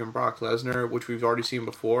Goldberg and Brock Lesnar, which we've already seen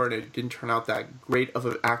before, and it didn't turn out that great of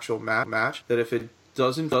an actual match, that if it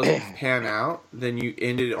doesn't pan out, then you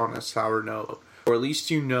end it on a sour note. Or at least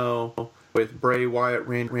with Bray Wyatt,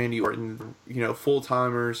 Randy Orton, full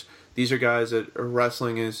timers. These are guys that are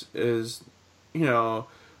wrestling is an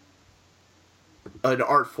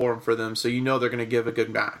art form for them, so they're going to give a good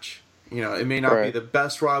match. It may not be the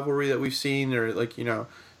best rivalry that we've seen, or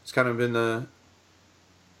it's kind of been the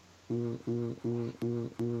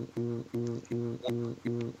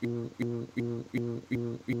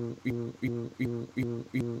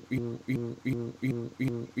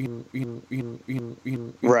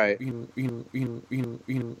right.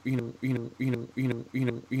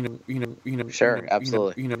 Sure,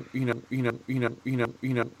 absolutely.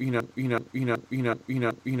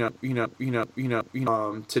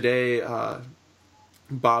 Today,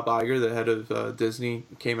 Bob Iger, the head of Disney,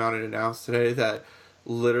 came out and announced today that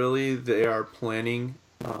literally they are planning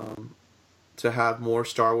to have more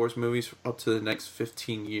Star Wars movies up to the next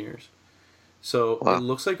 15 years. So Wow. it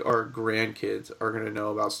looks like our grandkids are going to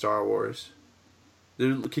know about Star Wars.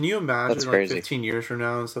 Can you imagine That's like crazy. 15 years from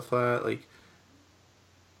now and stuff like that?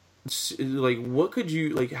 Like what could you,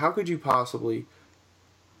 like, how could you possibly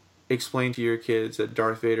explain to your kids that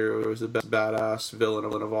Darth Vader was the best badass villain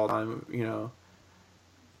of all time, you know?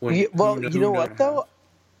 When Yeah, well, who you know what, knows? though?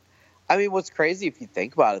 I mean, what's crazy if you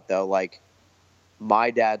think about it, though, like,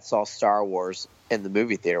 my dad saw Star Wars in the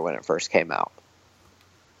movie theater when it first came out.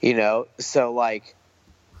 You know? So, like,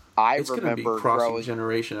 I It's going to be remember crossing growing...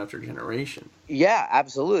 generation after generation. Yeah,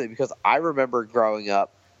 absolutely, because I remember growing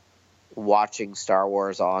up watching Star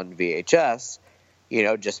Wars on VHS, you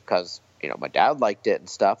know, just because, you know, my dad liked it and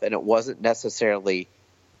stuff, and it wasn't necessarily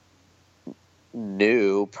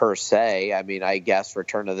new per se. I mean, I guess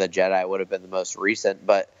Return of the Jedi would have been the most recent,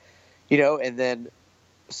 but, you know, and then,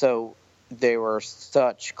 so they were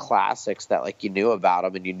such classics that, like, you knew about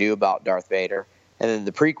them and you knew about Darth Vader, and then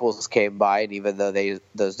the prequels came by, and even though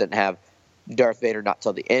those didn't have Darth Vader not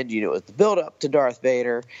till the end, you know, it was the build up to Darth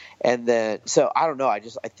Vader, and then, so I don't know, I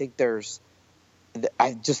just think they're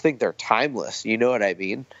timeless, you know what I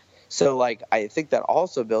mean? So, like, I think that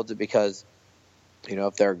also builds it because, you know,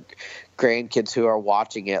 if they're grandkids who are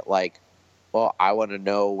watching it, like, well, I want to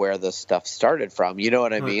know where this stuff started from, you know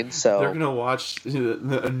what I mean? So they're gonna watch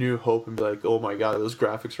A New Hope and be like, "Oh my god, those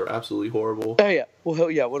graphics are absolutely horrible." oh yeah, well,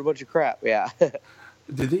 hell yeah, what a bunch of crap, yeah.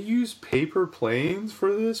 Did they use paper planes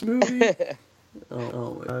for this movie?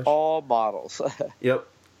 oh my gosh. All models. Yep.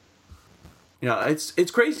 Yeah,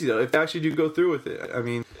 it's crazy though if they actually do go through with it. I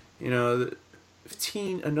mean, you know,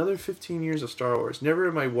 another 15 years of Star Wars. Never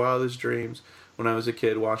in my wildest dreams when I was a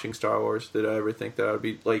kid watching Star Wars did I ever think that I would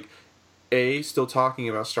be, like, A, still talking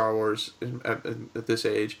about Star Wars at this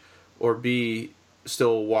age, or B,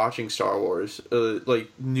 still watching Star Wars,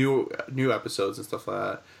 like new episodes and stuff like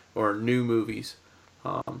that, or new movies.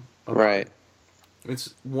 Right.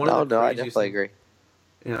 It's one of the I craziest definitely agree.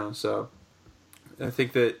 You know, so I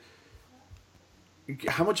think that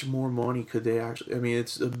how much more money could they actually? I mean,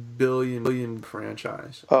 it's a billion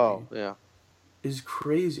franchise. Oh, yeah. Is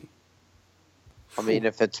crazy. I mean,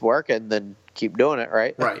 if it's working, then keep doing it,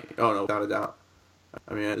 right? Right. Oh no, without a doubt.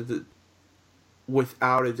 I mean,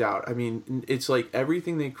 without a doubt. I mean, it's like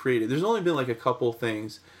everything they created. There's only been like a couple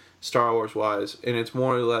things Star Wars wise, and it's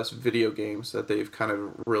more or less video games that they've kind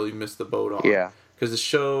of really missed the boat on. Yeah. Because the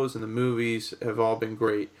shows and the movies have all been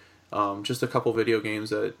great. Just a couple video games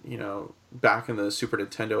that, you know, back in the Super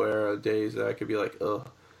Nintendo era days that I could be like, ugh.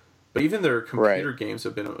 But even their computer games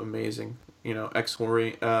have been amazing. You know,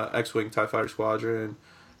 X-Wing, TIE Fighter Squadron,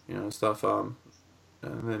 you know, stuff. And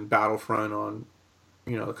then Battlefront on,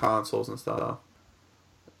 you know, the consoles and stuff.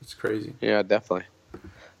 It's crazy. Yeah, definitely.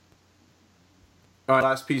 All right,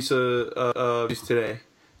 last piece of news today.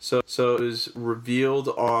 So it was revealed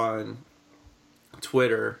on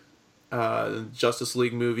Twitter, the Justice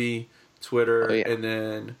League movie, Twitter, and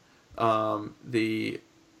then it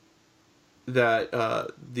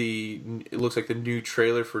looks like the new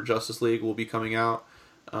trailer for Justice League will be coming out.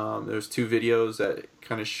 There's two videos that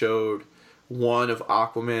kind of showed one of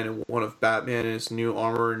Aquaman and one of Batman in his new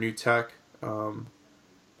armor and new tech.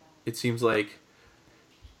 It seems like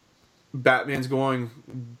Batman's going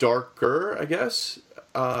darker, I guess.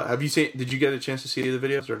 Did you get a chance to see the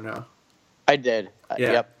videos or no? I did.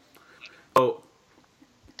 Yeah. Yep. So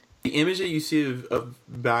the image that you see of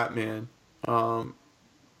Batman,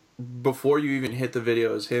 before you even hit the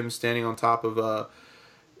video, is him standing on top of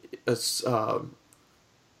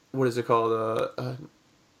what is it called?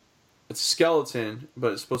 It's a skeleton,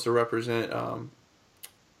 but it's supposed to represent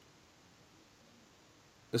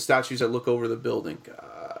the statues that look over the building.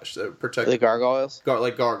 Gosh, that protect the gargoyles,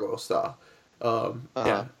 like gargoyle style.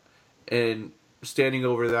 Yeah, and standing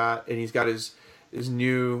over that, and he's got his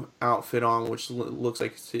new outfit on, which looks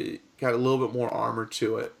like it's got a little bit more armor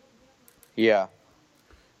to it. Yeah.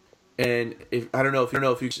 And I don't know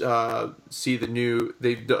if you see the new,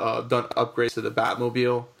 they've done upgrades to the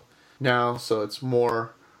Batmobile now, so it's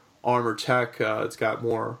more armor tech. It's got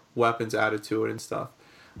more weapons added to it and stuff.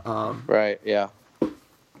 Right. Yeah.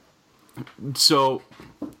 So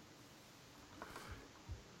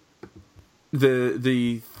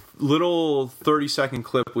the little 30-second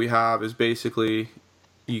clip we have is basically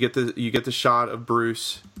you get the shot of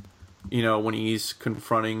Bruce, you know, when he's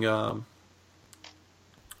confronting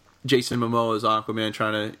Jason Momoa's Aquaman,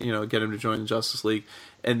 trying to, you know, get him to join the Justice League,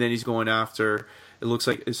 and then he's going after, it looks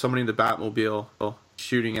like it's somebody in the Batmobile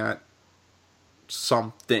shooting at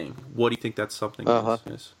something. What do you think that something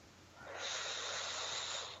is?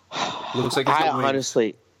 Looks like it's got wings.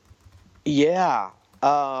 Honestly, yeah.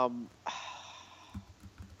 I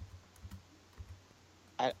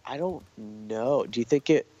don't know. Do you think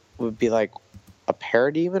it would be like a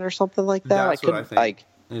parademon or something like that? That's what I think.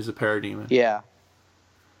 Is a parademon. Yeah.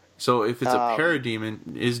 So if it's a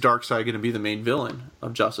parademon, is Darkseid going to be the main villain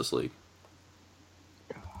of Justice League?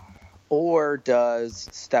 Or does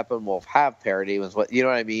Steppenwolf have parademons? What, you know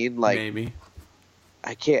what I mean? Like, maybe.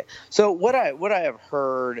 I can't. So what I have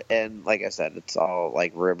heard, and like I said, it's all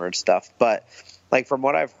like rumored stuff, but like from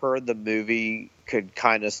what I've heard, the movie could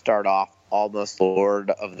kind of start off almost Lord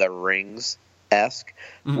of the Rings esque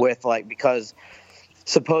with like, because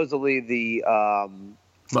supposedly the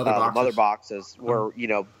mother boxes were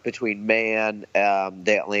between man,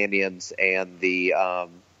 the Atlanteans, and the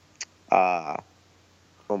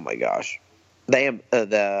oh my gosh, the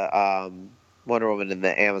Wonder Woman and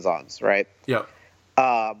the Amazons, right? Yep.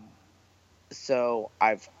 So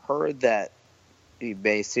I've heard that you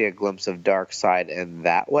may see a glimpse of Darkseid in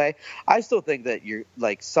that way. I still think that you're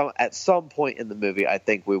like at some point in the movie, I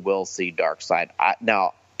think we will see Darkseid.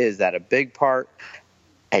 Now, is that a big part?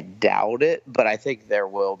 I doubt it, but I think there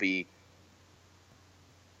will be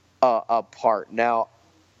a part. Now,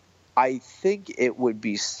 I think it would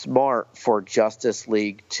be smart for Justice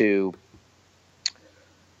League to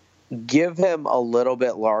give him a little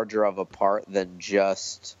bit larger of a part than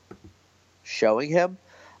just showing him.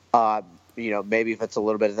 Maybe if it's a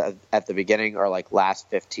little bit at the beginning or like last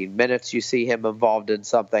 15 minutes, you see him involved in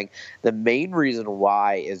something. The main reason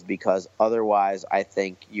why is because otherwise I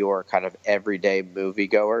think your kind of everyday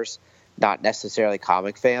moviegoers, not necessarily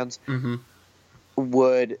comic fans,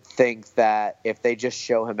 would think that if they just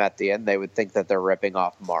show him at the end, they would think that they're ripping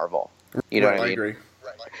off Marvel. You know what I mean? I agree.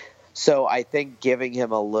 So I think giving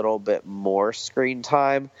him a little bit more screen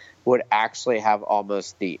time would actually have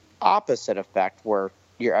almost the opposite effect, where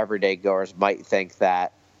your everyday goers might think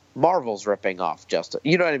that Marvel's ripping off Justice.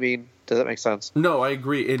 You know what I mean? Does that make sense? No, I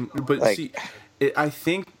agree. I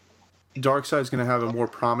think Darkseid's going to have a more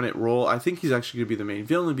prominent role. I think he's actually going to be the main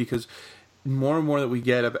villain, because more and more that we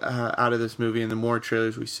get out of this movie and the more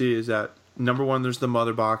trailers we see is that, number one, there's the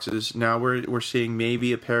mother boxes. Now we're seeing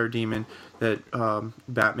maybe a parademon that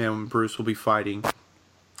Batman and Bruce will be fighting.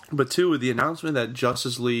 But two, with the announcement that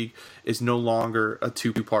Justice League is no longer a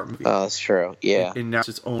two-part movie. Oh, that's true. Yeah. And now it's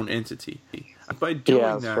its own entity. By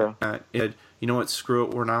doing that, you know what, screw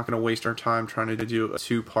it, we're not going to waste our time trying to do a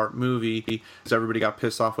two-part movie, because everybody got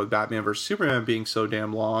pissed off with Batman vs. Superman being so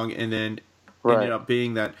damn long, and then ended up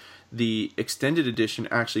being that the extended edition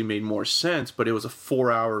actually made more sense, but it was a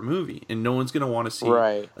 4-hour movie, and no one's going to want to see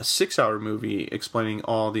a 6-hour movie explaining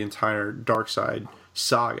all the entire Darkseid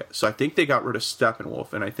saga. So I think they got rid of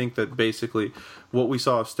Steppenwolf, and I think that basically what we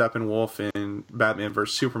saw of Steppenwolf in Batman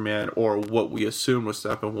vs. Superman, or what we assumed was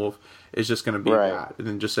Steppenwolf, is just going to be that, and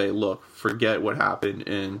then just say, look, forget what happened,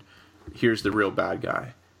 and here's the real bad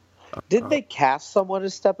guy. Did they cast someone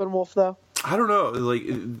as Steppenwolf, though? I don't know. Like,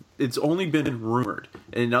 it's only been rumored,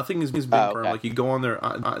 and nothing has been confirmed. Like, you go on the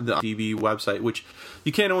IMDb website, which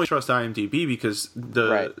you can't always trust IMDb, because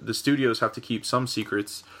the studios have to keep some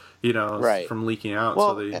secrets, from leaking out.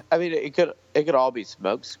 Well, so I mean, it could all be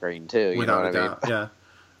smokescreen too. You know what I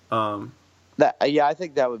mean? Yeah. I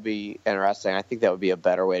think that would be interesting. I think that would be a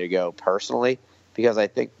better way to go personally, because I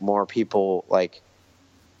think more people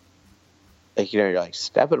you're like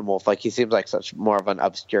Steppenwolf. Like, he seems like such more of an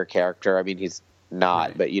obscure character. I mean, he's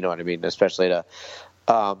not, but you know what I mean. Especially to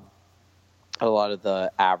a lot of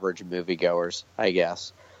the average moviegoers, I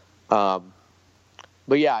guess.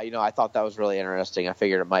 But yeah, I thought that was really interesting. I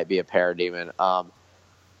figured it might be a parademon.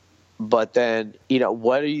 But then,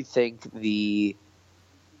 what do you think the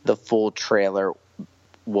full trailer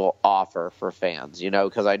will offer for fans?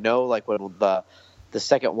 Because I know, like, when the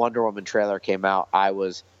second Wonder Woman trailer came out, I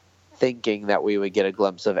was thinking that we would get a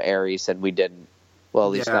glimpse of Ares, and we didn't. Well,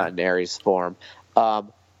 at least not in Ares form. But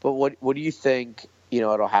what do you think?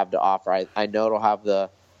 It'll have to offer. I know it'll have the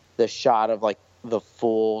shot of like the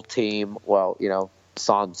full team. Well,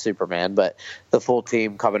 sans Superman, but the full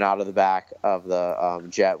team coming out of the back of the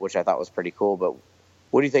jet, which I thought was pretty cool. But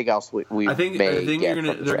what do you think else we I think they're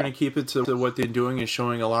going to keep it to what they're doing is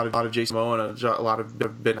showing a lot of Jason Momoa and a lot of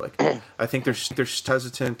Ben Affleck. I think they're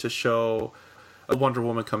hesitant to show a Wonder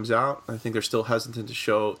Woman comes out. I think they're still hesitant to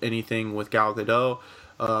show anything with Gal Gadot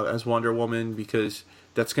as Wonder Woman, because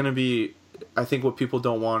that's going to be, I think what people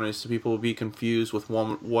don't want is people will be confused with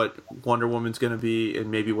what Wonder Woman's going to be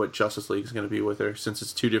and maybe what Justice League is going to be with her, since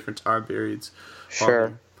it's two different time periods.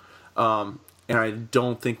 Sure. And I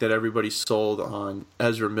don't think that everybody's sold on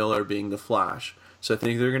Ezra Miller being the Flash. So I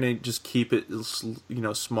think they're going to just keep it,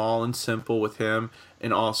 small and simple with him,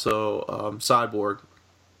 and also Cyborg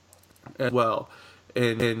as well.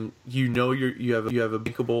 And you have a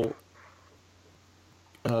bankable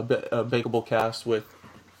cast with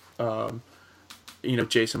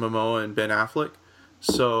Jason Momoa and Ben Affleck.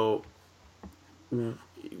 So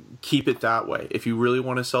keep it that way. If you really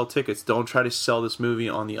want to sell tickets, don't try to sell this movie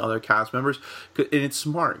on the other cast members. And it's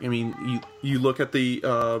smart. I mean, you look at the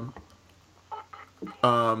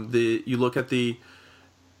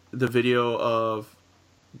video of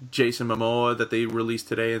Jason Momoa that they released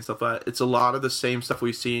today and stuff like that. It's a lot of the same stuff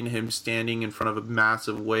we've seen, him standing in front of a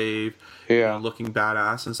massive wave, looking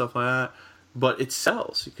badass and stuff like that. But it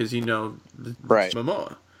sells because right.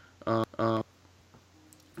 Momoa,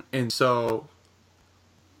 and so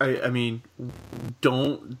I mean,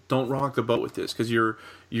 don't rock the boat with this, because you're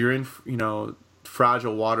in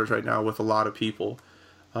fragile waters right now with a lot of people.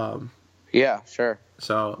 Yeah, sure.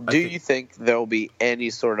 So do you think there'll be any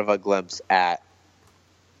sort of a glimpse at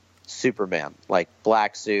Superman, like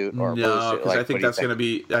black suit or blue suit? Because I think that's going to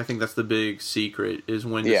be. I think that's the big secret, is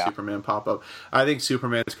when does Superman pop up. I think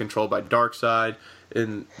Superman is controlled by Darkseid,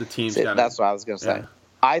 and the team's got. That's what I was going to say.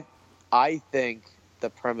 I think the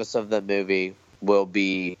premise of the movie will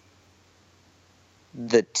be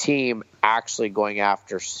the team actually going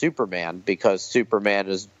after Superman, because Superman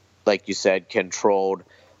is, like you said, controlled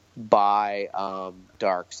by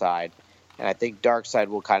Darkseid. And I think Darkseid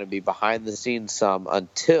will kind of be behind the scenes some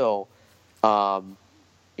until, I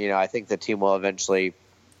think the team will eventually,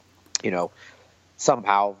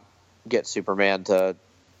 somehow get Superman to,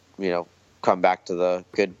 come back to the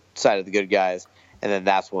good side of the good guys. And then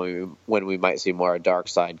that's when we might see more of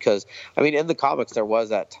Darkseid. Because, I mean, in the comics, there was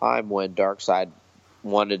that time when Darkseid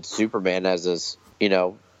wanted Superman as his,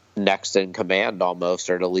 next in command almost,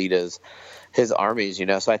 or to lead his armies,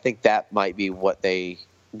 So I think that might be what they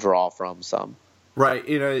draw from some. Right.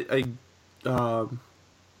 What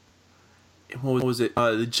was it?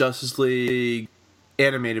 The Justice League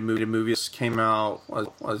animated movie came out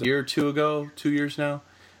was a year or two ago, 2 years now,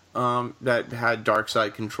 that had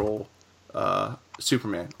Darkseid control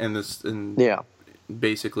Superman, and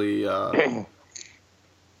basically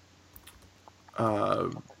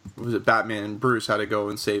was it Batman and Bruce had to go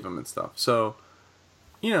and save him and stuff. So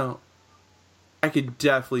I could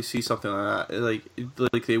definitely see something like that.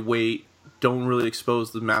 Like they wait, don't really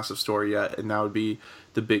expose the massive story yet, and that would be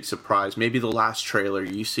the big surprise. Maybe the last trailer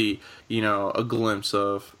you see, a glimpse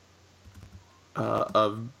of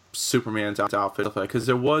Superman's outfit, because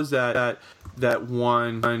there was that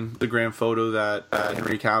one Instagram photo that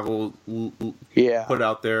Henry Cavill put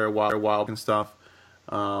out there while and stuff.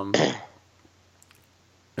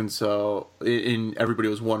 And so, everybody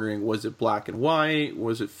was wondering, was it black and white?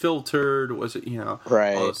 Was it filtered? Was it,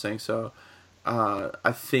 right. all those things. So,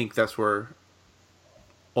 I think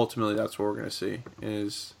ultimately that's what we're going to see,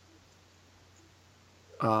 is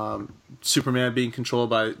Superman being controlled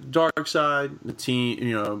by Darkseid, the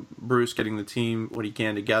team, Bruce getting the team, what he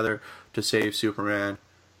can together to save Superman.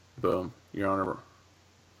 Boom. You're on a...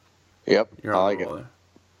 Yep, you're I on like a it. roll there.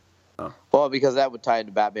 Oh. Well, because that would tie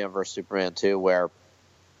into Batman vs. Superman too, where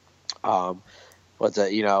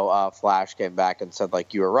Flash came back and said,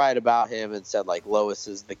 like, you were right about him, and said, like, Lois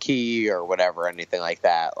is the key or whatever, anything like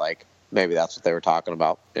that. Like, maybe that's what they were talking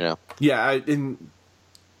about, Yeah, and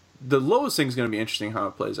the Lois thing's going to be interesting how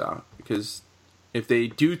it plays out, because if they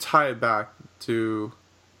do tie it back to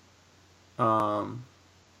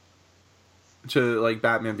like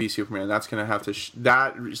Batman v Superman, that's going to have to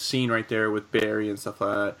that scene right there with Barry and stuff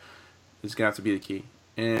like that is going to have to be the key.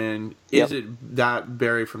 And is it that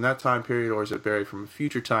Barry from that time period, or is it Barry from a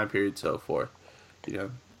future time period, so forth?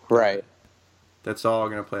 Right. That's all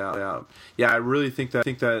going to play out. Yeah, I really think that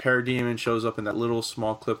Parademon shows up in that little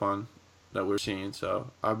small clip on that we're seeing.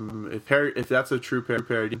 So if that's a true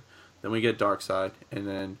Parademon, then we get Darkseid, and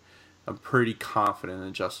then I'm pretty confident in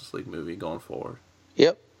the Justice League movie going forward.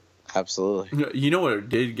 Yep, absolutely. You know what it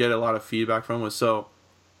did get a lot of feedback from was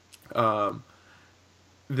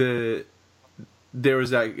there was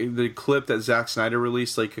the clip that Zack Snyder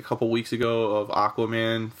released like a couple weeks ago of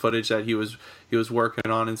Aquaman footage that he was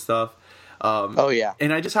working on and stuff.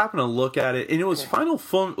 And I just happened to look at it, and it was final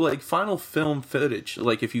film footage.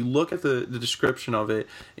 Like, if you look at the description of it,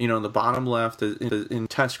 in the bottom left in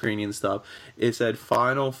test screening and stuff, it said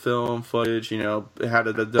final film footage. It had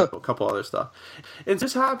a couple other stuff, and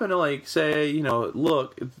just happened to say,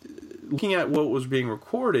 look, looking at what was being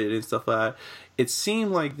recorded and stuff like that, it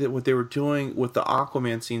seemed like that what they were doing with the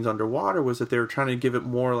Aquaman scenes underwater was that they were trying to give it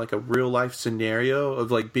more like a real life scenario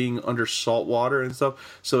of like being under salt water and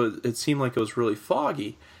stuff. So it seemed like it was really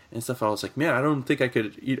foggy and stuff. I was like, man, I don't think I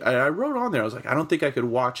could. I wrote on there, I was like, I don't think I could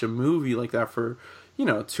watch a movie like that for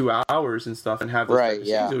 2 hours and stuff and have this type of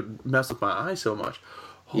scenes. It would mess with my eyes so much.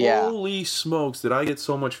 Holy smokes, did I get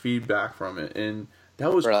so much feedback from it, and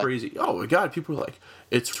that was crazy. Oh my god, people were like,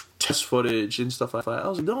 it's test footage and stuff like that. I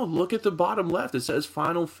was like, no, look at the bottom left. It says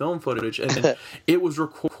final film footage, and it was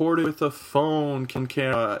recorded with a phone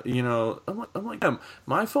camera. I'm like, damn,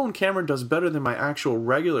 my phone camera does better than my actual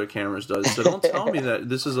regular cameras does. So don't tell me that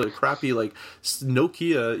this is a crappy like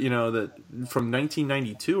Nokia, that from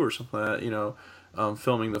 1992 or something like that.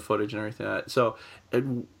 Filming the footage and everything like that. So,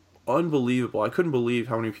 unbelievable. I couldn't believe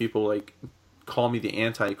how many people like call me the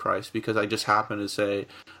Antichrist because I just happen to say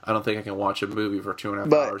I don't think I can watch a movie for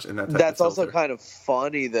 2.5 hours in that type that's of also kind of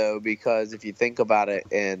funny though, because if you think about it,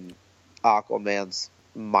 in Aquaman's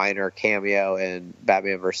minor cameo in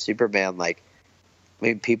Batman vs Superman, like, I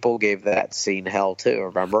mean, people gave that scene hell too,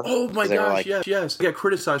 remember? Oh my gosh, like, yes. I got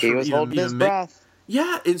criticized he for was holding his breath.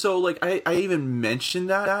 Yeah, and so like I even mentioned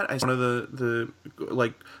that as one of the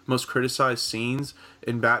like most criticized scenes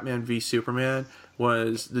in Batman v Superman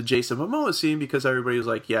was the Jason Momoa scene, because everybody was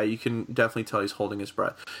like, yeah, you can definitely tell he's holding his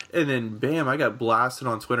breath. And then bam, I got blasted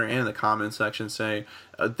on Twitter and in the comment section saying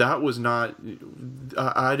that was not,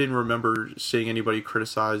 I didn't remember seeing anybody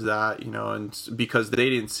criticize that, and because they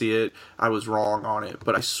didn't see it, I was wrong on it.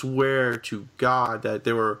 But I swear to God that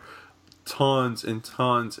there were tons and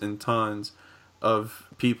tons and tons of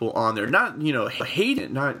people on there, not hate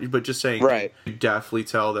it, but just saying, right. You definitely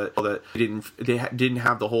tell that they didn't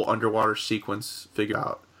have the whole underwater sequence figured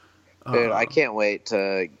out. Dude, I can't wait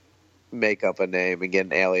to make up a name and get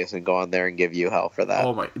an alias and go on there and give you hell for that.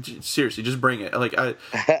 Oh my, seriously, just bring it. Like I've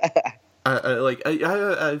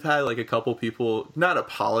had like a couple people not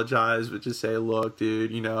apologize, but just say, look,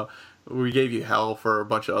 dude, we gave you hell for a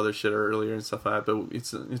bunch of other shit earlier and stuff like that, but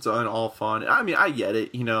it's all fun. I mean, I get it,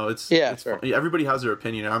 it's sure. Everybody has their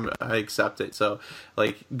opinion. I accept it. So,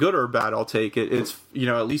 like, good or bad, I'll take it. It's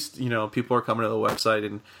at least people are coming to the website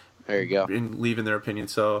and there you go and leaving their opinion,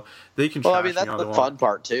 so they can. Well, I mean, that's the fun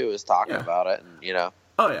part too, is talking about it, and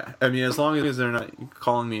Oh yeah, I mean, as long as they're not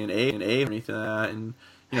calling me an A or anything like that, and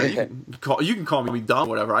you can call me dumb,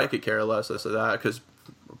 whatever. I could care less of that because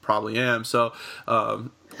probably am. So.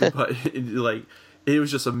 But it was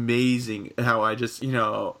just amazing how I just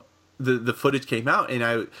the footage came out, and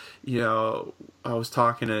I was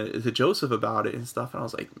talking to Joseph about it and stuff, and I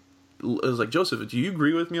was like, Joseph, do you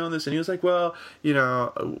agree with me on this? And he was like, well,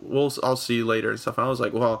 I'll see you later and stuff. And I was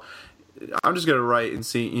like, well, I'm just gonna write and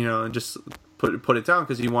see, and just put it down,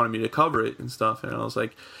 because he wanted me to cover it and stuff. And I was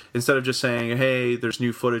like, instead of just saying, hey, there's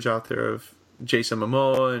new footage out there of Jason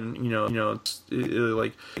Momoa and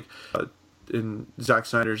in Zack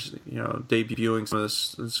Snyder's, debuting some of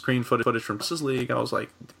this screen footage from Justice League, I was like,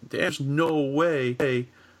 there's no way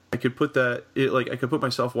I could put I could put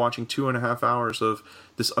myself watching 2.5 hours of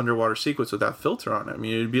this underwater sequence with that filter on it. I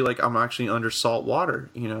mean, it'd be like I'm actually under salt water,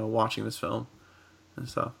 watching this film and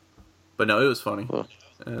stuff. But no, it was funny.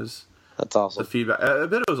 That's awesome. The feedback, I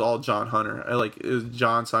bet it was all John Hunter.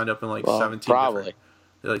 John signed up in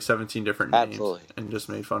 17 different names and just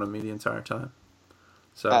made fun of me the entire time.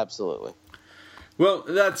 So absolutely. Well,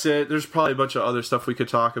 that's it. There's probably a bunch of other stuff we could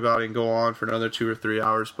talk about and go on for another 2 or 3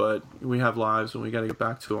 hours, but we have lives and we got to get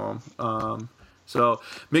back to them. So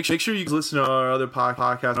make sure you listen to our other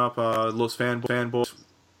podcast up, Los Fanboys,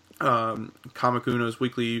 Comic Uno's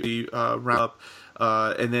weekly roundup,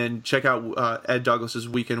 and then check out Ed Douglas's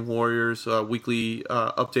Weekend Warriors weekly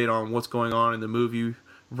update on what's going on in the movie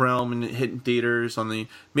realm and hitting theaters on the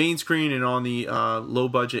main screen and on the low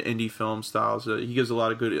budget indie film styles. He gives a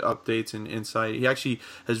lot of good updates and insight. He actually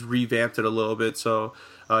has revamped it a little bit, so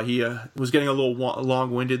he was getting a little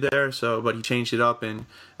long-winded there, but he changed it up, and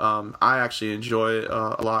I actually enjoy it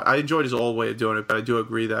a lot. I enjoyed his old way of doing it, but I do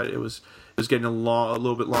agree that it was getting a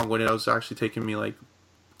little bit long-winded. It was actually taking me like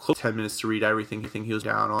close to 10 minutes to read everything he was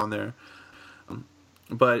down on there.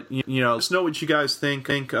 But let us know what you guys think.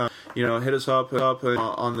 Hit us up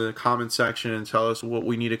on the comment section and tell us what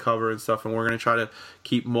we need to cover and stuff. And we're going to try to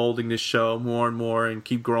keep molding this show more and more and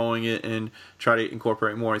keep growing it and try to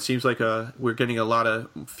incorporate more. It seems like we're getting a lot of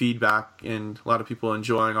feedback and a lot of people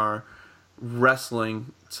enjoying our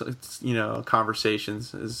wrestling,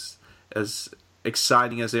 conversations as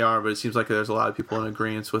exciting as they are. But it seems like there's a lot of people in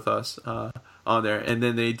agreement with us on there. And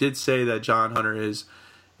then they did say that John Hunter has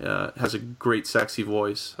a great sexy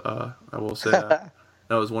voice. I will say that.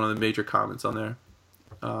 That was one of the major comments on there.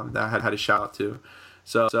 that I had a shout out to.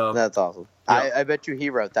 So that's awesome. Yeah. I bet you he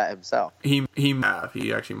wrote that himself. He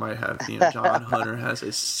actually might have. John Hunter has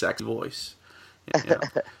a sexy voice. Yeah.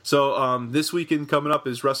 So this weekend coming up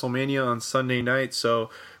is WrestleMania on Sunday night. So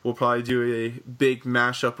we'll probably do a big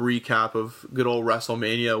mashup recap of good old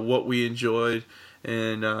WrestleMania, what we enjoyed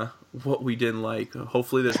and what we didn't like.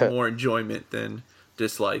 Hopefully, there's more enjoyment than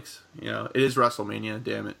dislikes. It is WrestleMania,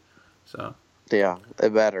 damn it. So yeah,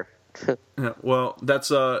 it better. Yeah, well,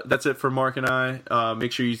 that's it for Mark and I.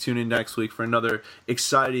 Make sure you tune in next week for another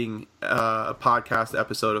exciting podcast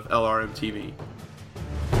episode of LRM TV.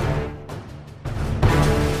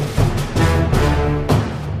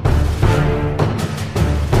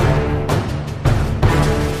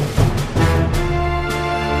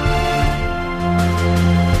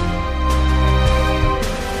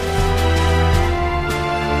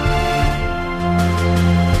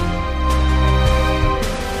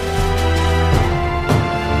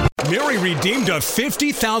 Redeemed a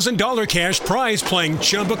 $50,000 cash prize playing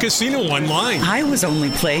Chumba Casino online. I was only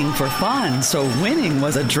playing for fun, so winning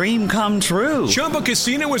was a dream come true. Chumba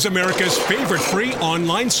Casino is America's favorite free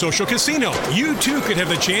online social casino. You too could have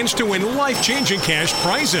the chance to win life-changing cash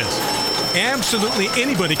prizes. Absolutely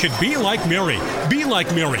anybody could be like Mary. Be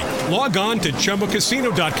like Mary. Log on to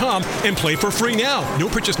ChumbaCasino.com and play for free now. No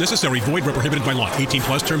purchase necessary. Void where prohibited by law. 18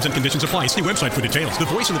 plus terms and conditions apply. See website for details. The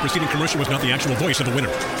voice in the preceding commercial was not the actual voice of the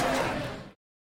winner.